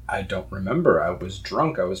doing? I don't remember. I was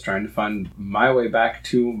drunk. I was trying to find my way back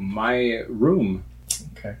to my room.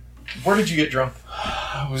 Okay. Where did you get drunk?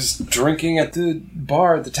 I was drinking at the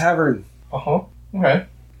bar at the tavern. Uh-huh. Okay.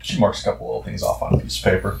 She marks a couple little things off on a piece of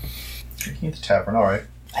paper. Drinking at the tavern, alright.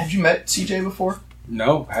 Have you met CJ before?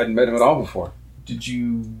 No, I hadn't met him at all before. Did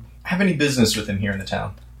you have any business with him here in the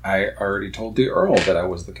town? I already told the Earl that I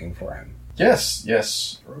was looking for him. Yes.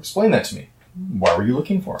 Explain that to me. Why were you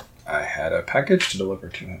looking for him? I had a package to deliver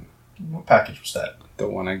to him. What package was that? The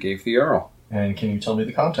one I gave the Earl. And can you tell me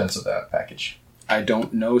the contents of that package? I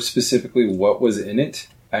don't know specifically what was in it.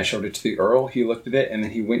 I showed it to the Earl, he looked at it, and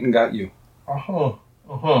then he went and got you.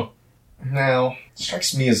 Now, it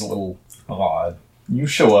strikes me as a little odd. You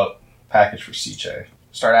show up, package for CJ,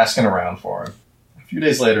 start asking around for him. A few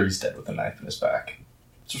days later, he's dead with a knife in his back.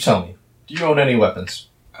 So tell me, do you own any weapons?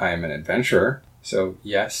 I am an adventurer, so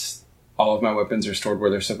yes, all of my weapons are stored where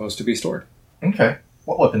they're supposed to be stored. Okay.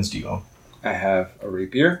 What weapons do you own? I have a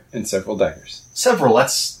rapier and several daggers. Several.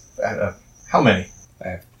 That's... how many? I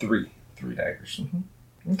have 3. 3 daggers.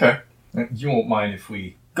 Mm-hmm. Okay. You won't mind if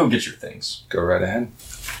we go get your things. Go right ahead.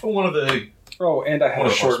 One of the... Oh, and I have One a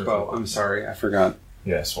of short us bow. was- I'm sorry, I forgot.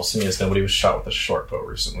 Yes, well, seeing as nobody was shot with a short bow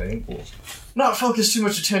recently, we'll not focus too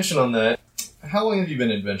much attention on that. How long have you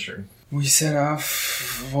been adventuring? We set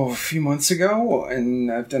off a few months ago,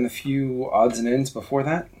 and I've done a few odds and ends before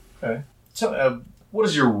that. Okay. So, what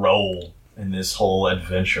is your role in this whole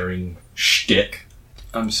adventuring shtick?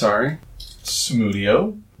 I'm sorry.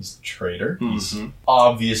 Smudio, he's the trader. He's Mhm.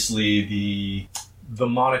 obviously the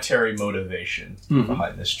monetary motivation Mhm.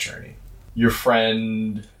 behind this journey. Your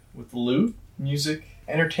friend with the loot, music,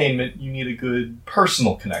 entertainment, you need a good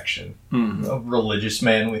personal connection. Mhm. A religious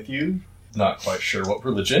man with you, not quite sure what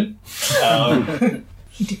religion.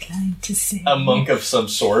 He declined to say. A monk of some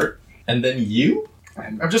sort. And then you?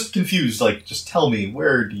 I'm I'm just confused. Just tell me,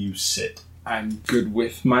 where do you sit? good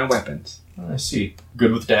with my weapons. I see.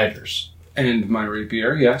 Good with daggers. And my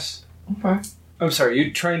rapier, yes. Okay. I'm sorry, you're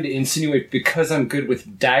trying to insinuate because I'm good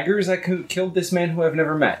with daggers I killed this man who I've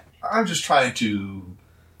never met. I'm just trying to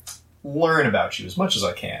learn about you as much as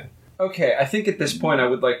I can. Okay, I think at this point I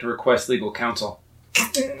would like to request legal counsel.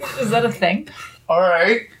 Is that a thing? All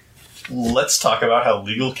right. Let's talk about how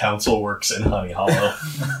legal counsel works in Honey Hollow.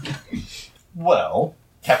 Well,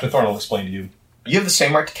 Captain Thorne will explain to you. You have the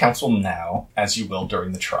same right to counsel now as you will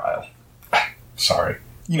during the trial. Sorry.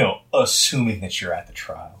 Assuming that you're at the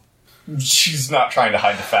trial. She's not trying to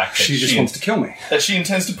hide the fact that She just wants to kill me. that she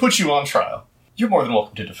intends to put you on trial. You're more than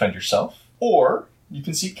welcome to defend yourself, or you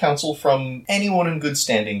can seek counsel from anyone in good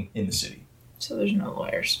standing in the city. So there's no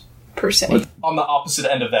lawyers, per se. On the opposite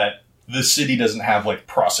end of that, the city doesn't have,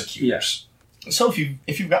 prosecutors. So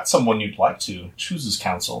if you've got someone you'd like to choose as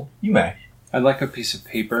counsel, you may. I'd like a piece of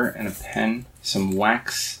paper and a pen, some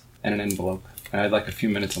wax, and an envelope. And I'd like a few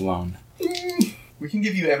minutes alone. We can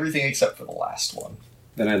give you everything except for the last one.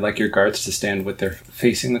 Then I'd like your guards to stand with their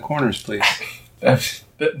facing the corners, please.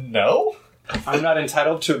 No? I'm not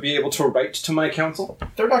entitled to be able to write to my counsel.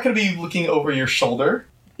 They're not going to be looking over your shoulder.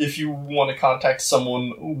 If you want to contact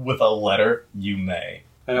someone with a letter, you may.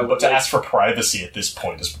 And I But would to like, ask for privacy at this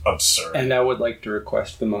point is absurd. and I would like to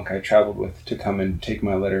request the monk I traveled with to come and take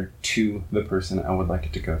my letter to the person I would like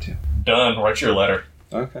it to go to. Done. Write your letter.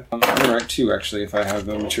 Okay. I'm going to write 2, actually, if I have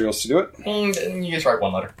the materials to do it. And you get to write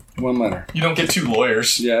one letter. 1 letter. You don't get 2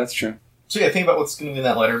 lawyers. Yeah, that's true. So yeah, think about what's going to be in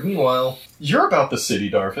that letter. Meanwhile, you're about the city,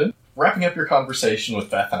 Darvin. Wrapping up your conversation with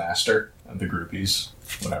Beth and Aster and the groupies.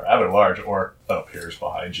 Whenever Abbott Large or appears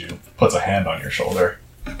behind you, puts a hand on your shoulder.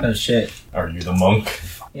 Oh shit. Are you the monk?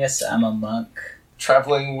 Yes, I'm a monk.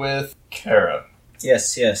 Traveling with Kara.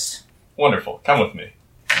 Yes. Wonderful. Come with me.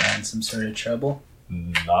 Am I in some sort of trouble?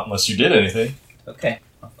 Not unless you did anything. Okay,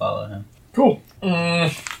 I'll follow him. Cool.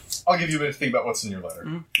 I'll give you a minute to think about what's in your letter.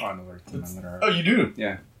 Oh, I know where to put my letter. Oh, you do?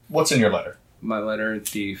 Yeah. What's in your letter? My letter,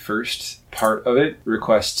 the first part of it,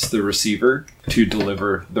 requests the receiver to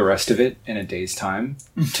deliver the rest of it in a day's time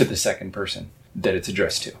to the second person that it's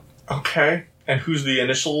addressed to. Okay. And who's the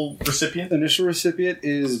initial recipient? The initial recipient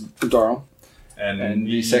is Darl, And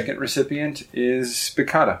the second recipient is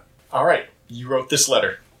Spicata. All right, you wrote this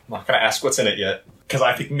letter. I'm not going to ask what's in it yet, because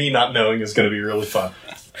I think me not knowing is going to be really fun.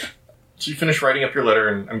 So you finished writing up your letter,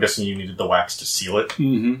 and I'm guessing you needed the wax to seal it.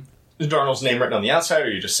 Mm-hmm. Is Darnell's name written on the outside, or are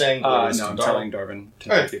you just saying? No, I'm telling Darvin to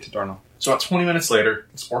take it to Darnell. So about 20 minutes later,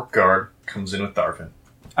 this orc guard comes in with Darvin.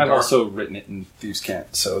 I've also written it in Thieves'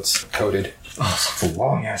 Cant, so it's coded. Oh, so it's a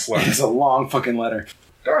long-ass letter. It's a long fucking letter.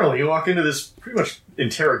 Darnell, you walk into this pretty much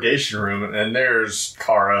interrogation room, and there's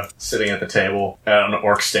Kara sitting at the table, and an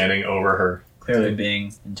orc standing over her. Clearly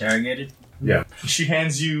being interrogated. Yeah. She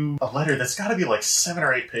hands you a letter that's got to be like 7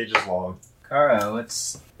 or 8 pages long. Kara,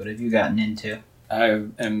 what have you gotten into? I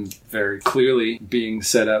am very clearly being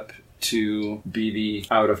set up to be the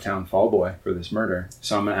out-of-town fall boy for this murder.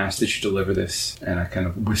 So I'm going to ask that you deliver this, and I kind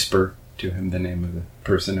of whisper to him the name of the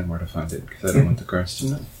person and where to find it, because I don't want the guards to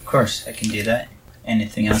know. Of course, I can do that.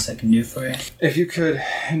 Anything else I can do for you? If you could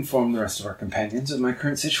inform the rest of our companions of my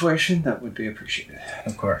current situation, that would be appreciated.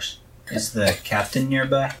 Of course. Is the captain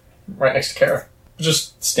nearby? Right next to Kara.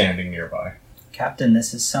 Just standing nearby. Captain,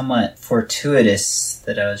 this is somewhat fortuitous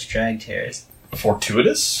that I was dragged here.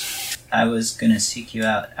 Fortuitous? I was going to seek you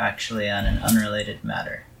out actually on an unrelated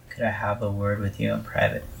matter. Could I have a word with you in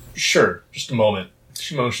private? Sure, just a moment.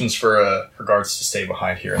 She motions for her guards to stay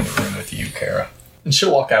behind here in the room with you, Kara. And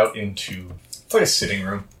she'll walk out into, it's like a sitting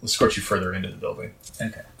room. We'll escort you further into the building.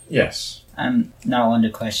 Okay. Yes. I'm not one to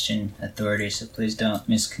question authority, so please don't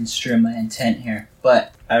misconstrue my intent here.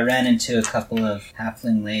 But I ran into a couple of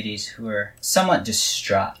halfling ladies who were somewhat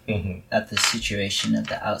distraught at the situation of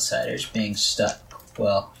the outsiders being stuck,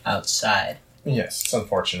 well, outside. Yes, it's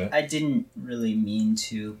unfortunate. I didn't really mean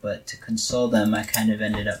to, but to console them, I kind of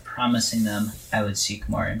ended up promising them I would seek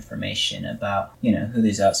more information about, who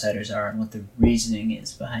these outsiders are and what the reasoning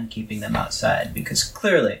is behind keeping them outside. Because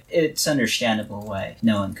clearly, it's understandable why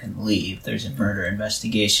no one can leave. There's a murder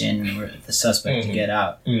investigation where the suspect to get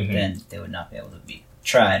out, then they would not be able to be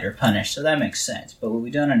tried or punished. So that makes sense. But what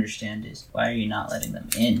we don't understand is, why are you not letting them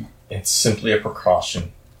in? It's simply a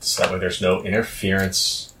precaution. So that way there's no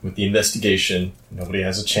interference with the investigation. Nobody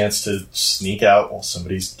has a chance to sneak out while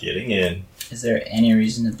somebody's getting in. Is there any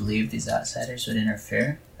reason to believe these outsiders would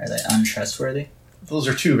interfere? Are they untrustworthy? Those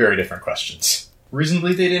are two very different questions.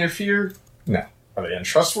 Reasonably they'd interfere? No. Are they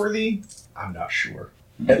untrustworthy? I'm not sure.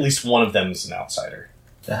 At least one of them is an outsider.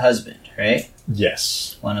 The husband, right?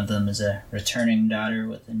 Yes. One of them is a returning daughter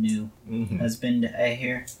with a new husband, I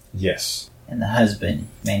hear. Yes. And the husband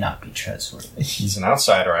may not be trustworthy. He's an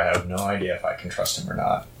outsider. I have no idea if I can trust him or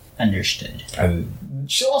not. Understood.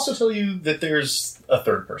 And she'll also tell you that there's a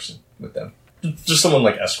third person with them. Just someone,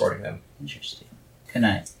 escorting them. Interesting. Can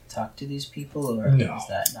I talk to these people, or No. is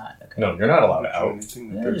that not? Okay. No, you're not allowed out. I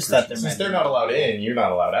just thought there might Since be... they're not allowed in, you're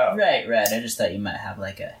not allowed out. Right. I just thought you might have,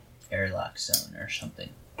 a airlock zone or something.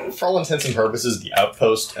 For all intents and purposes, the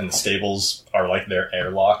outpost and the stables are like their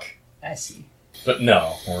airlock. I see. But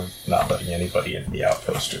no, we're not letting anybody into the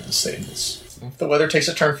outpost or the stables. If the weather takes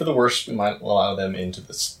a turn for the worse, we might allow them into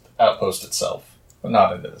the outpost itself, but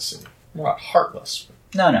not into the city. We're not heartless.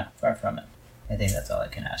 No, far from it. I think that's all I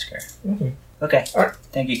can ask her. Okay. All right.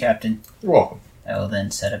 Thank you, Captain. You're welcome. I will then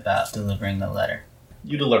set about delivering the letter.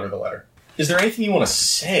 You deliver the letter. Is there anything you want to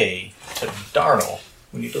say to Darnell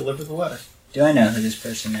when you deliver the letter? Do I know who this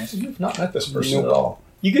person is? You've not met this person at all.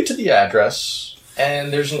 You get to the address,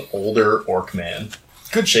 and there's an older orc man.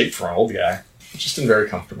 Good shape for an old guy. Just in very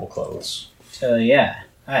comfortable clothes. So, yeah.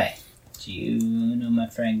 Hi. Do you know my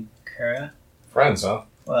friend Kara? Friends, huh?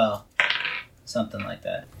 Well, something like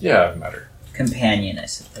that. Yeah, I've met her. Companion, I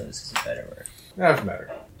suppose, is a better word. Yeah, I've met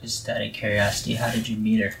her. Just out of curiosity, how did you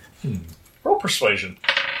meet her? Roll persuasion.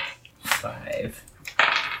 5.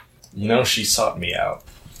 She sought me out.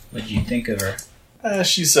 What did you think of her?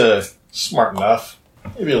 She's smart enough.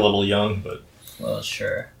 Maybe a little young, but... Well,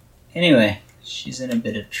 sure. Anyway, she's in a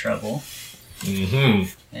bit of trouble.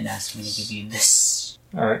 And asked me to give you this.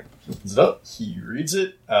 Alright. Opens it up. He reads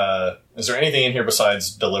it. Is there anything in here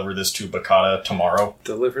besides deliver this to Bakata tomorrow?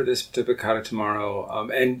 Deliver this to Bakata tomorrow,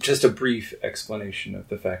 and just a brief explanation of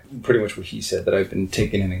the fact, pretty much what he said, that I've been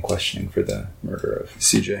taken in and questioning for the murder of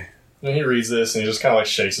CJ. And he reads this, and he just kind of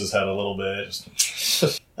shakes his head a little bit.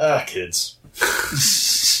 Just, kids.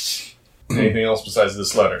 Anything else besides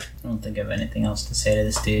this letter? I don't think I have anything else to say to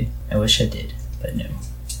this dude. I wish I did, but no.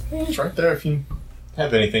 It's right there if you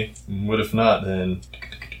have anything. What if not, then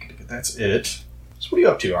that's it. So what are you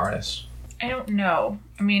up to, Arnis? I don't know.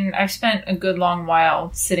 I mean, I've spent a good long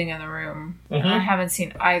while sitting in the room, and I haven't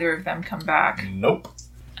seen either of them come back. Nope.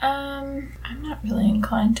 I'm not really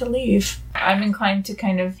inclined to leave. I'm inclined to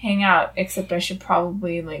kind of hang out, except I should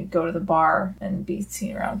probably, go to the bar and be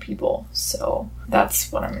seen around people. So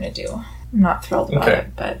that's what I'm gonna do. I'm not thrilled about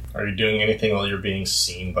it, but... Are you doing anything while you're being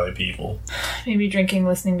seen by people? Maybe drinking,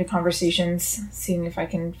 listening to conversations, seeing if I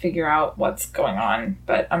can figure out what's going on,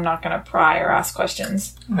 but I'm not gonna pry or ask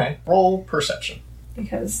questions. Okay. Roll perception.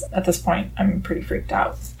 Because at this point, I'm pretty freaked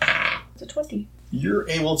out. It's a 20. You're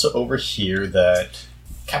able to overhear that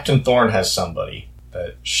Captain Thorne has somebody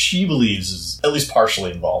that she believes is at least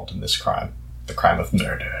partially involved in this crime. The crime of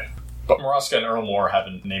murder. But Maraska and Earl Moore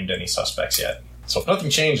haven't named any suspects yet. So if nothing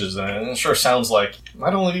changes, then it sure sounds like there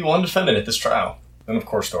might only be one defendant at this trial. And of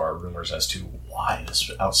course there are rumors as to why this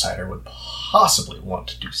outsider would possibly want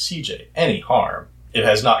to do CJ any harm. It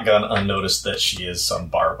has not gone unnoticed that she is some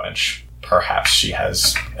bar wench. Perhaps she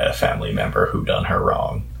has a family member who done her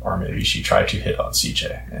wrong. Or maybe she tried to hit on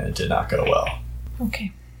CJ and it did not go well.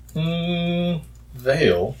 Okay.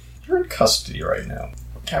 Vale, you're in custody right now.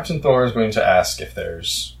 Captain Thorne is going to ask if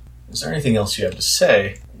is there anything else you have to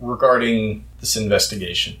say regarding this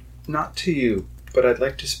investigation? Not to you, but I'd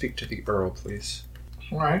like to speak to the Earl, please.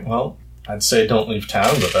 Alright, well, I'd say don't leave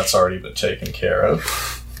town, but that's already been taken care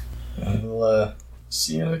of. I'll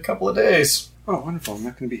see you in a couple of days. Oh, wonderful. I'm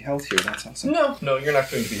not going to be held here. That's awesome. No, you're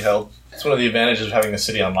not going to be held. It's one of the advantages of having the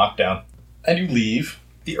city on lockdown. And you leave.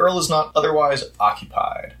 The Earl is not otherwise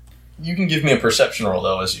occupied. You can give me a perception roll,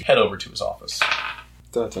 though, as you head over to his office.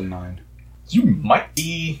 That's a 9. You might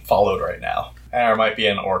be followed right now. And there might be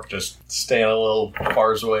an orc just staying a little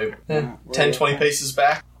far away, 10, 20 paces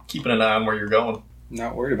back, keeping an eye on where you're going.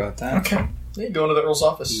 Not worried about that. Okay. Yeah, you go into the Earl's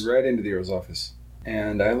office. Right into the Earl's office.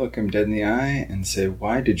 And I look him dead in the eye and say,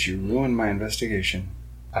 why did you ruin my investigation?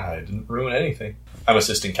 I didn't ruin anything. I'm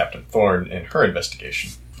assisting Captain Thorne in her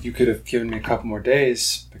investigation. You could have given me a couple more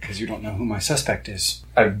days because you don't know who my suspect is.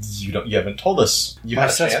 You haven't told us. My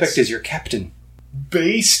suspect is your captain.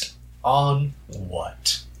 Based on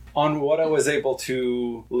what? On what I was able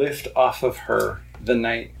to lift off of her the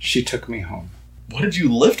night she took me home. What did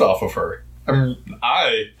you lift off of her?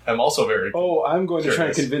 I am also very I'm going to try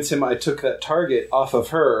and convince him I took that target off of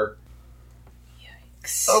her.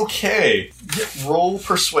 Yikes. Okay. Roll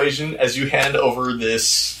persuasion as you hand over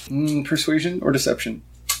this... Persuasion or deception?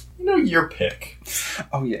 Your pick.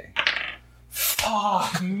 Oh, yay.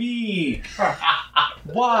 Fuck me!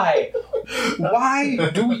 Why? Why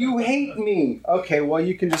do you hate me? Okay, well,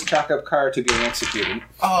 you can just chalk up Kara to being executed.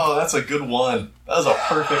 Oh, that's a good one. That was a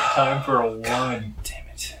perfect time for a 1. Damn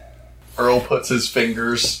it. Earl puts his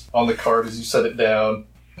fingers on the card as you set it down,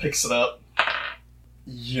 picks it up.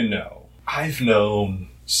 I've known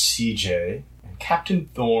CJ and Captain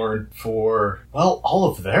Thorne for, all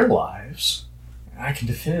of their lives. And I can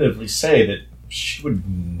definitively say that she would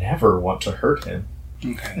never want to hurt him.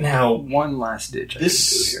 Okay. Now, one last ditch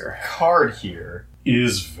this I can do here. card here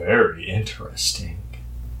is very interesting.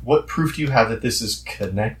 What proof do you have that this is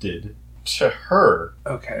connected to her,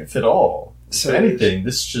 Okay. if at all? So if anything,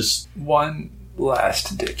 this just... One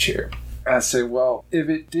last ditch here. I say, if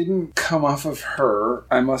it didn't come off of her,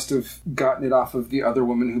 I must have gotten it off of the other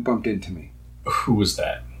woman who bumped into me. Who was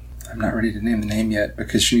that? I'm not ready to name the name yet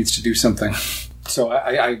because she needs to do something. So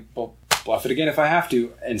I will bluff it again if I have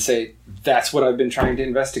to and say, that's what I've been trying to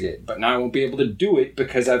investigate. But now I won't be able to do it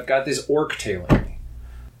because I've got this orc tailing me.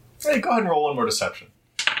 Hey, go ahead and roll one more deception.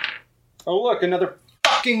 Oh, look, another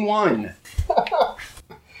fucking 1.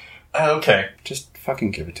 Okay. Just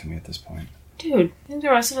fucking give it to me at this point. Dude, I think the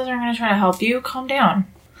rest of us are going to try to help you. Calm down.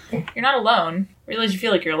 You're not alone. Realize you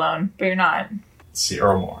feel like you're alone, but you're not. Let's see,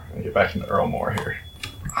 Earl Moore. Let me get back into Earl Moore here.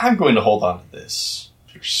 I'm going to hold on to this.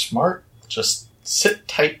 If you're smart, just sit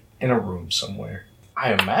tight in a room somewhere.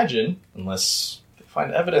 I imagine, unless they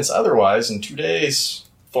find evidence otherwise, in 2 days,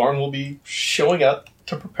 Thorne will be showing up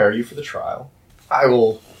to prepare you for the trial. I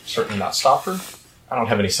will certainly not stop her. I don't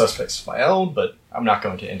have any suspects of my own, but I'm not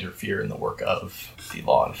going to interfere in the work of the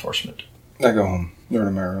law enforcement. I go home. Learn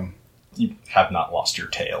in my room. You have not lost your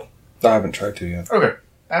tail. I haven't tried to yet. Okay.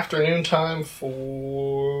 Afternoon time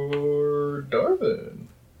for Darvin.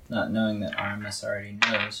 Not knowing that Arnis already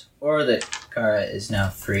knows, or that Kara is now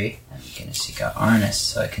free, I'm gonna seek out Arnis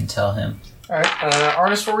so I can tell him. Alright,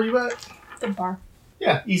 Arnis, where were you at? The bar.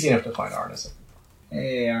 Yeah, easy enough to find Arnis.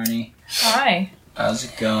 Hey, Arnie. Hi. How's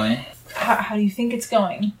it going? How do you think it's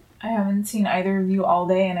going? I haven't seen either of you all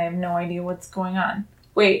day and I have no idea what's going on.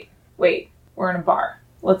 Wait. We're in a bar.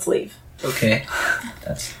 Let's leave. Okay.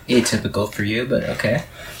 That's atypical for you, but okay.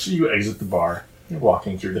 So you exit the bar. You're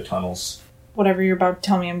walking through the tunnels. Whatever you're about to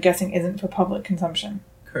tell me, I'm guessing isn't for public consumption.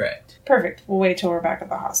 Correct. Perfect. We'll wait till we're back at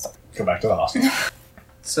the hostel. Go back to the hostel.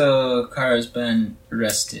 So, Kara's been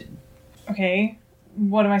arrested. Okay,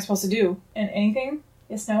 what am I supposed to do? And anything?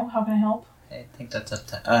 Yes, no? How can I help? I think that's up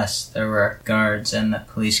to us. There were guards and the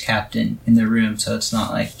police captain in the room, so it's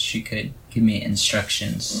not like she could give me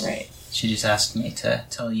instructions. Right. She just asked me to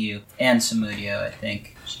tell you and Samudio, I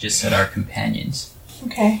think. She just said our companions.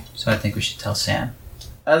 Okay. So I think we should tell Sam.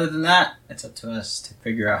 Other than that, it's up to us to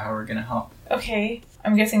figure out how we're going to help. Okay.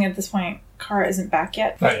 I'm guessing at this point, Kara isn't back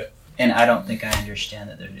yet. Not yet. And I don't think I understand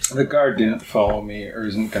that they're just... The guard didn't follow me, or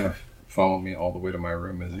isn't going to follow me all the way to my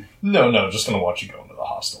room, is he? No, just gonna watch you go into the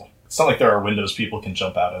hostel. It's not like there are windows people can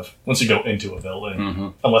jump out of once you go into a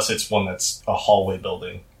building. Unless it's one that's a hallway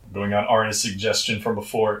building. Going on Arna's suggestion from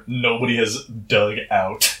before, nobody has dug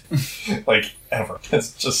out. Like, ever.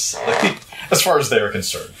 It's just, like, as far as they're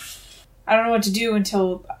concerned. I don't know what to do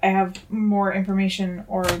until I have more information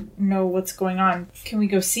or know what's going on. Can we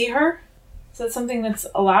go see her? Is that something that's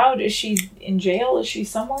allowed? Is she in jail? Is she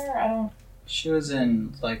somewhere? I don't... She was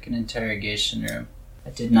in, like, an interrogation room. I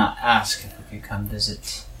did not ask if we could come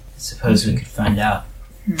visit. I suppose we could find out.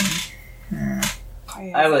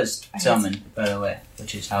 I was summoned, by the way,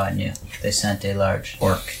 which is how I knew. They sent a large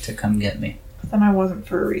orc to come get me. Then I wasn't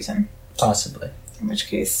for a reason. Possibly. In which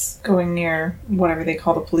case, going near whatever they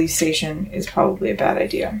call the police station is probably a bad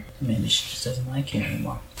idea. Maybe she just doesn't like you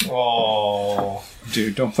anymore. Oh,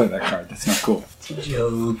 Dude, don't play that card. That's not cool. It's a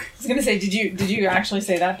joke. I was gonna say, did you actually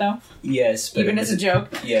say that though? Yes, but Even as a joke?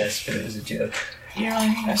 Yes, but it was a joke. You don't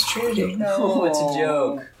really think that's true, do you? No, it's a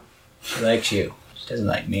joke. She likes you. She doesn't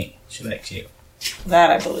like me. She likes you.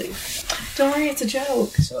 That I believe. Don't worry, it's a joke.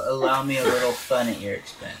 So allow me a little fun at your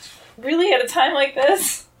expense. Really, at a time like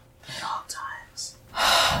this? At all times.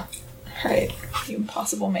 Right, you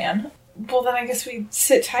impossible man. Well, then I guess we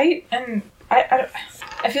sit tight, and I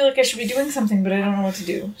feel like I should be doing something, but I don't know what to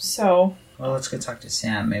do. So, Well, let's go talk to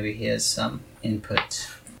Sam. Maybe he has some input.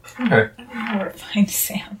 okay. I don't know where to find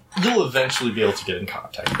Sam. You'll eventually be able to get in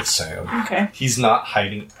contact with Sam. Okay. He's not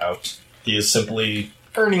hiding out. He is simply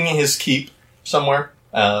earning his keep somewhere,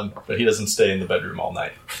 but he doesn't stay in the bedroom all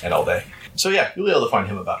night and all day. So yeah, you'll be able to find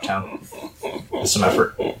him about town with some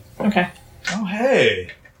effort. Okay. Oh,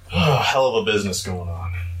 hey. Oh, hell of a business going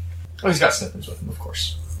on. Oh, he's got sniffins with him, of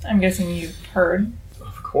course. I'm guessing you've heard.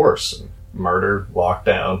 Of course. Murder,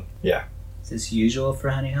 lockdown. Yeah. Is this usual for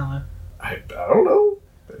Honey Hollow? I don't know.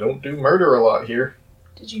 They don't do murder a lot here.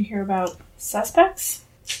 Did you hear about suspects?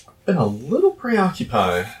 Been a little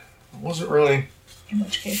preoccupied. I wasn't really... In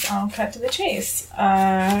which case, I'll cut to the chase.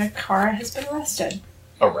 Kara has been arrested.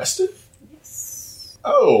 Arrested? Yes.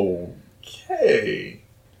 Okay.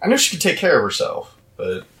 I knew she could take care of herself,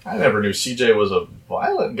 but I never knew CJ was a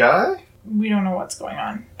violent guy. We don't know what's going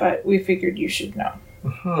on, but we figured you should know.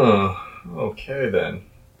 Huh. Okay, then.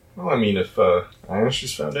 Well, I mean, if I know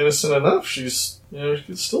she's found innocent enough, she's, she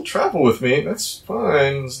could still travel with me. That's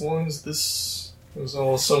fine, as long as this was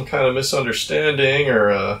all some kind of misunderstanding or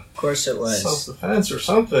Of course it was. self-defense or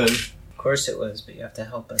something. Of course it was, but you have to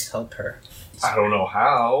help us help her. I don't know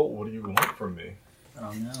how. What do you want from me? I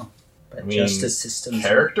don't know. But I mean, justice systems...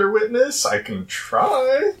 Character witness? I can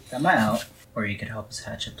try. That might help. Or you could help us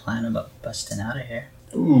hatch a plan about busting out of here.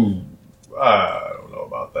 Ooh, I don't know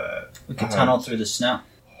about that. We could tunnel through the snow.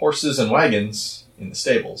 Horses and wagons in the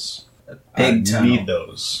stables. A big I tunnel. need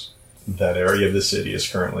those. That area of the city is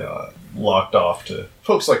currently locked off to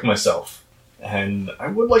folks like myself. And I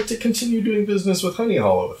would like to continue doing business with Honey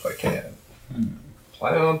Hollow if I can.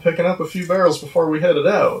 Plan on picking up a few barrels before we headed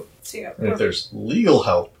out. So yeah, And if there's legal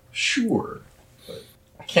help, sure. But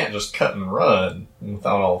I can't just cut and run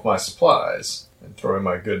without all of my supplies and throwing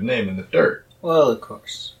my good name in the dirt. Well, of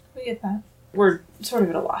course. we get that. We're sort of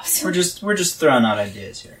at a loss. We're just throwing out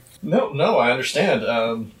ideas here. No, I understand.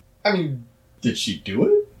 I mean, did she do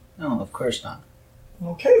it? No, of course not.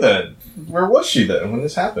 Okay then. Where was she then when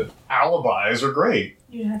this happened? Alibis are great.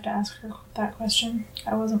 You'd have to ask her that question.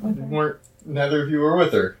 I wasn't with her. Neither of you were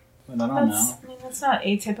with her. But I don't know. I mean, that's not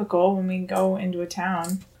atypical when we go into a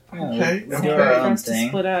town. Yeah, Okay, It's okay. not our fair for own us to thing.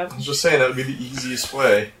 split up. I was just saying that would be the easiest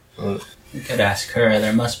way. We could ask her.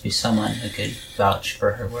 There must be someone who could vouch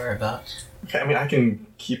for her whereabouts. Okay, I mean, I can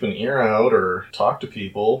keep an ear out or talk to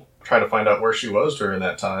people, try to find out where she was during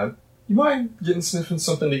that time. You mind getting sniffing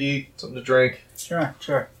something to eat, something to drink?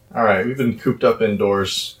 Sure. Alright, we've been cooped up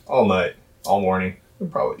indoors all night, all morning. We'll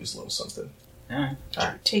probably use a little something. Alright.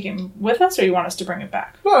 Take him with us, or you want us to bring him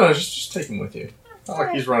back? No, just take him with you. Not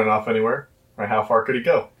like he's running off anywhere. Right, how far could he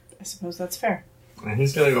go? I suppose that's fair. And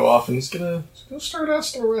he's gonna go off and he's gonna start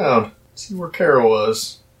asking around. See where Kara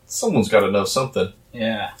was. Someone's gotta know something.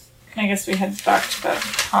 Yeah. I guess we head back to the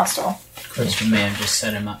hostel. Of course, we may have just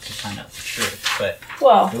set him up to find out the truth, but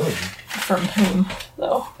Well, Good. from whom,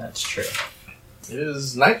 though? that's true. It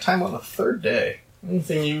is nighttime on the third day.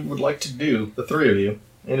 Anything you would like to do, the three of you,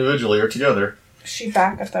 individually or together? Is she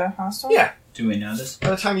back at the hostel? Yeah. Do we know this? By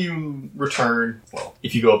the time you return, well,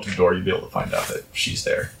 if you go up to the door, you'll be able to find out that she's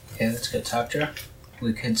there. Okay, let's go talk to her.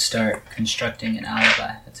 We could start constructing an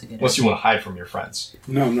alibi. That's a good Unless you want to hide from your friends.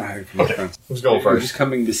 No, I'm not hiding from my Okay. friends. Who's going You're first? just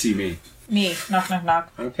coming to see me. Me. Knock, knock,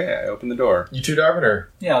 knock. Okay, I open the door. You two, Darvin, or?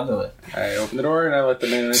 Yeah, I'll go with. I open the door and I let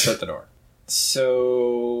them in and I shut the door.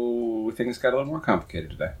 So things got a little more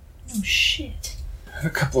complicated today. Oh, shit. I have a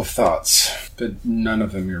couple of thoughts, but none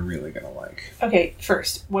of them you're really gonna like. Okay,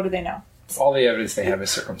 first, what do they know? All the evidence they have is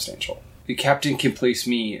circumstantial. The captain can place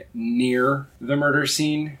me near the murder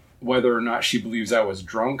scene. Whether or not she believes I was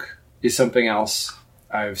drunk is something else.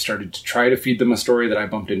 I've started to try to feed them a story that I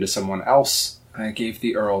bumped into someone else. I gave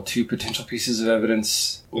the Earl 2 potential pieces of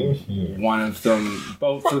evidence. One of them,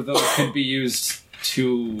 both of them could be used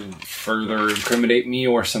to further incriminate me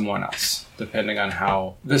or someone else, depending on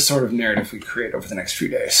how this sort of narrative we create over the next few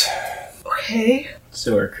days. Okay.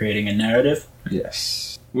 So we're creating a narrative.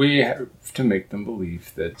 Yes. We have to make them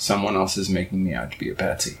believe that someone else is making me out to be a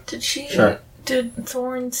patsy. Did she... Sure. Did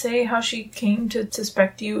Thorne say how she came to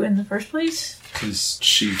suspect you in the first place? Because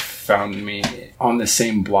she found me on the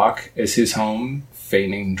same block as his home,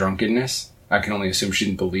 feigning drunkenness. I can only assume she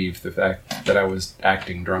didn't believe the fact that I was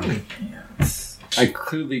acting drunk. Yeah. I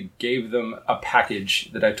clearly gave them a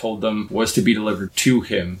package that I told them was to be delivered to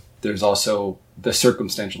him. There's also the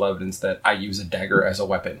circumstantial evidence that I use a dagger as a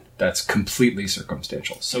weapon. That's completely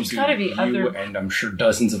circumstantial. So There's do gotta be you other- and I'm sure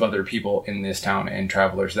dozens of other people in this town and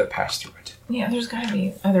travelers that pass through it. Yeah, there's gotta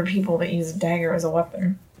be other people that use a dagger as a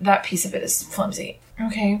weapon. That piece of it is flimsy.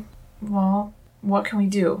 Okay, well, what can we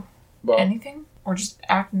do? Well, Anything? Or just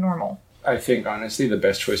act normal? I think, honestly, the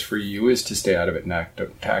best choice for you is to stay out of it and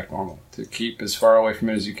to act normal. To keep as far away from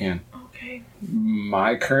it as you can. Okay.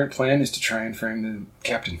 My current plan is to try and frame the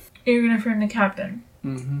captain. You're gonna frame the captain.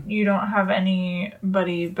 Mm-hmm. You don't have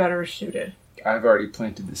anybody better suited. I've already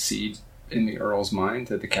planted the seed in the Earl's mind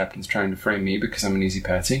that the captain's trying to frame me because I'm an easy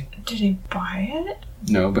patsy. Did he buy it?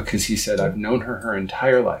 No, because he said I've known her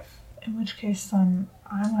entire life. In which case, then,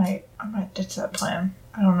 I might ditch that plan.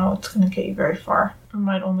 I don't know it's gonna get you very far. It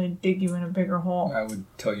might only dig you in a bigger hole. I would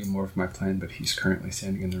tell you more of my plan, but he's currently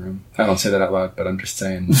standing in the room. I don't say that out loud, but I'm just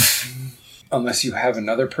saying. Unless you have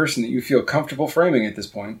another person that you feel comfortable framing at this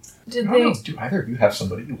point. Did I don't know. they... Do either of you have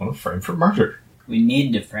somebody you want to frame for murder? We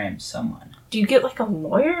need to frame someone. Do you get, like, a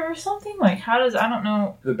lawyer or something? Like, how does... I don't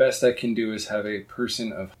know... The best I can do is have a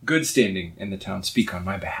person of good standing in the town speak on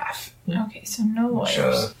my behalf. Okay, so no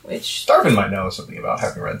lawyers. Which... Darvin might know something about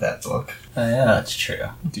having read that book. Oh yeah, that's true.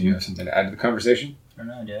 Do you have something to add to the conversation? I don't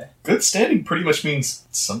know, do I? Good standing pretty much means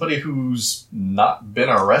somebody who's not been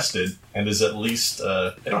arrested and is at least,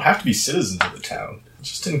 they don't have to be citizens of the town.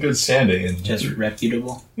 Just in good standing. And Just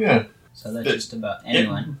reputable. yeah. So that's But- just about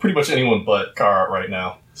anyone. Pretty much anyone but Kara right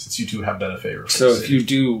now, since you two have done a favor. for So the if city. you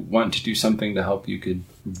do want to do something to help, you could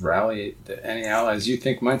rally any allies you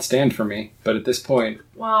think might stand for me. But at this point,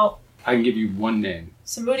 Well, I can give you one name.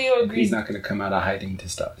 Sambudio He's agrees not going to come out of hiding to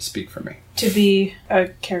speak for me, to be a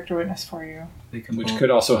character witness for you. We can which pull- could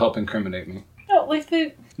also help incriminate me. No, like,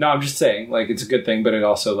 No, I'm just saying, like, it's a good thing, but it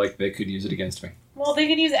also, like, they could use it against me. well, they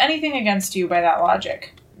could use anything against you by that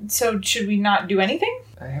logic. So should we not do anything?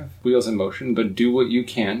 I have wheels in motion, but do what you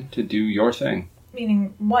can to do your thing.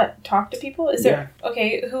 Meaning what? Talk to people? Is there...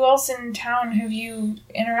 Okay, who else in town have you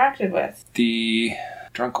interacted with? The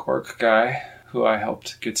drunk orc guy, who I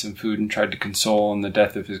helped get some food and tried to console in the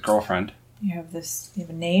death of his girlfriend. You have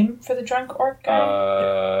a name for the drunk orc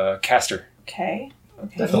guy? Castor. Okay.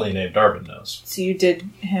 Definitely named Darvin knows. So you did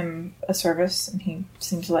him a service, and he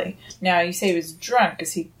seemed to like... Now, you say he was drunk.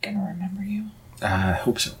 Is he gonna remember you? I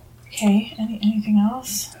hope so. Okay, anything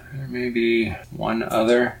else? There may be one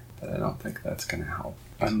other, but I don't think that's going to help.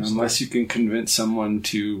 Unless you can convince someone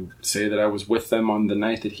to say that I was with them on the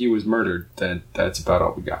night that he was murdered, then that's about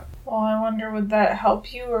all we got. Well, I wonder, would that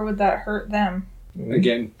help you, or would that hurt them?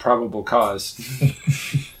 Again, probable cause.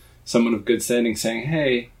 Someone of good standing saying,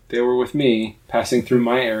 hey, they were with me, passing through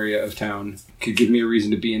my area of town, could give me a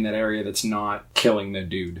reason to be in that area that's not killing the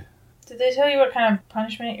dude. Did they tell you what kind of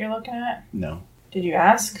punishment you're looking at? No. Did you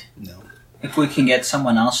ask? No. If we can get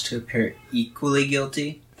someone else to appear equally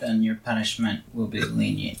guilty, then your punishment will be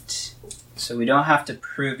lenient. So we don't have to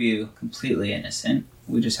prove you completely innocent.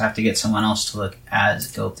 We just have to get someone else to look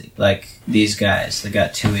as guilty. Like these guys, they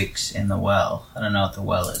got 2 weeks in the well. I don't know what the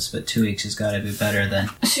well is, but 2 weeks has got to be better than...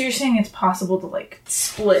 So you're saying it's possible to, like,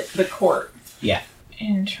 split the court? Yeah.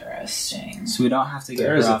 Interesting. So we don't have to get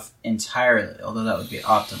There her is a- off entirely, although that would be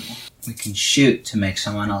optimal. We can shoot to make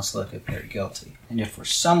someone else look if they're guilty. And if we're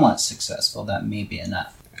somewhat successful, that may be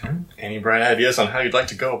enough. Any bright ideas on how you'd like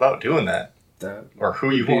to go about doing that? That Or who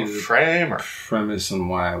you would be want to the frame? Or premise on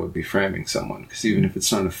why I would be framing someone. Because even if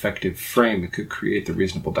it's not an effective frame, it could create the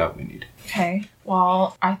reasonable doubt we need. Okay.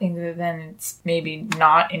 Well, I think that then it's maybe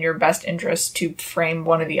not in your best interest to frame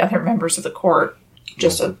one of the other members of the court.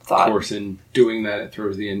 Just a thought. Of course, in doing that, it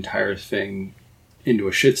throws the entire thing into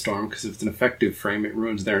a shitstorm. Because if it's an effective frame, it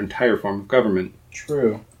ruins their entire form of government.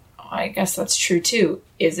 True. I guess that's true too.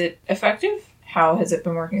 Is it effective? How has it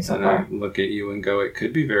been working so And far? I look at you and go, it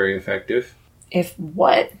could be very effective. If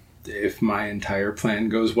what? If my entire plan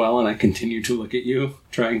goes well and I continue to look at you,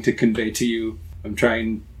 trying to convey to you, I'm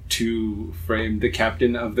trying to frame the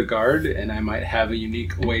captain of the guard, and I might have a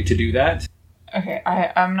unique way to do that. Okay,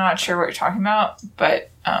 I'm not sure what you're talking about, but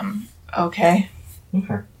okay.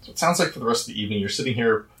 okay. So it sounds like for the rest of the evening, you're sitting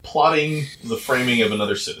here plotting the framing of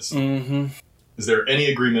another citizen. Mm-hmm. Is there any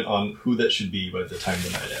agreement on who that should be by the time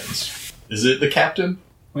the night ends? Is it the captain?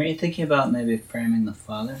 Weren't you thinking about maybe framing the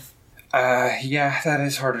father? Yeah, that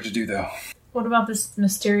is harder to do, though. What about this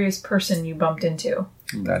mysterious person you bumped into?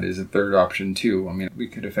 That is a third option, too. I mean, we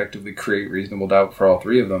could effectively create reasonable doubt for all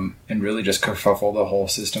three of them and really just kerfuffle the whole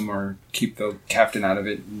system or keep the captain out of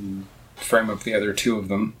it and frame up the other two of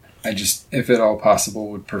them. I just, if at all possible,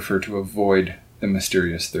 would prefer to avoid the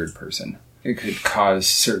mysterious third person. It could cause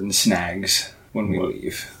certain snags when we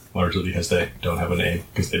leave. Largely because they don't have a name,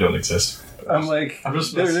 because they don't exist. I'm like, I'm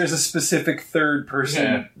just there's a specific third person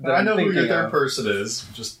Yeah, that I know I'm who your thinking third of, person is.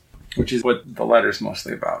 Just which is what the letter's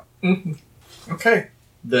mostly about. okay.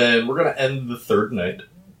 Then we're gonna end the third night,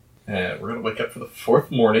 and we're gonna wake up for the fourth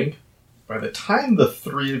morning. By the time the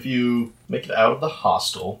three of you make it out of the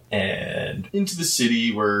hostel and into the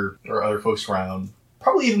city where there are other folks around,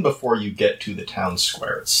 probably even before you get to the town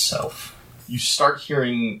square itself, you start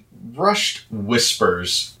hearing rushed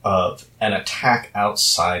whispers of an attack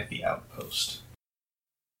outside the outpost.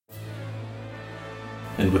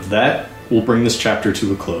 And with that, we'll bring this chapter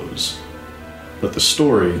to a close. But the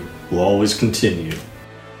story will always continue.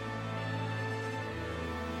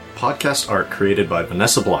 Podcast art created by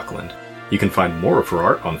Vanessa Blockland. You can find more of her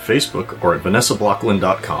art on Facebook or at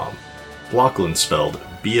vanessablockland.com. Blockland spelled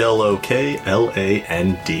B-L-O-K-L-A-N-D.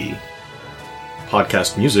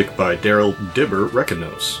 Podcast music by Daryl Dibber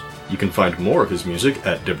Rekinos. You can find more of his music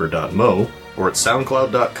at dibber.mo or at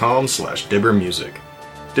soundcloud.com/dibbermusic.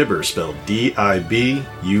 Dibber spelled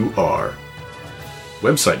D-I-B-U-R.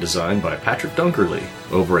 Website design by Patrick Dunkerley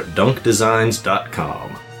over at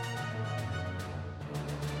dunkdesigns.com.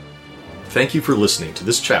 Thank you for listening to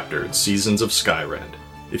this chapter in Seasons of Skyrend.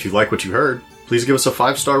 If you like what you heard, please give us a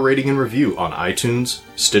 5-star rating and review on iTunes,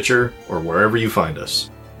 Stitcher, or wherever you find us.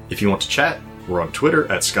 If you want to chat, we're on Twitter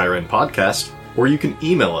at Skyrend Podcast, or you can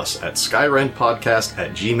email us at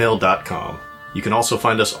skyrendpodcast@gmail.com. You can also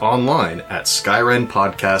find us online at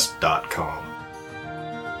skyrendpodcast.com.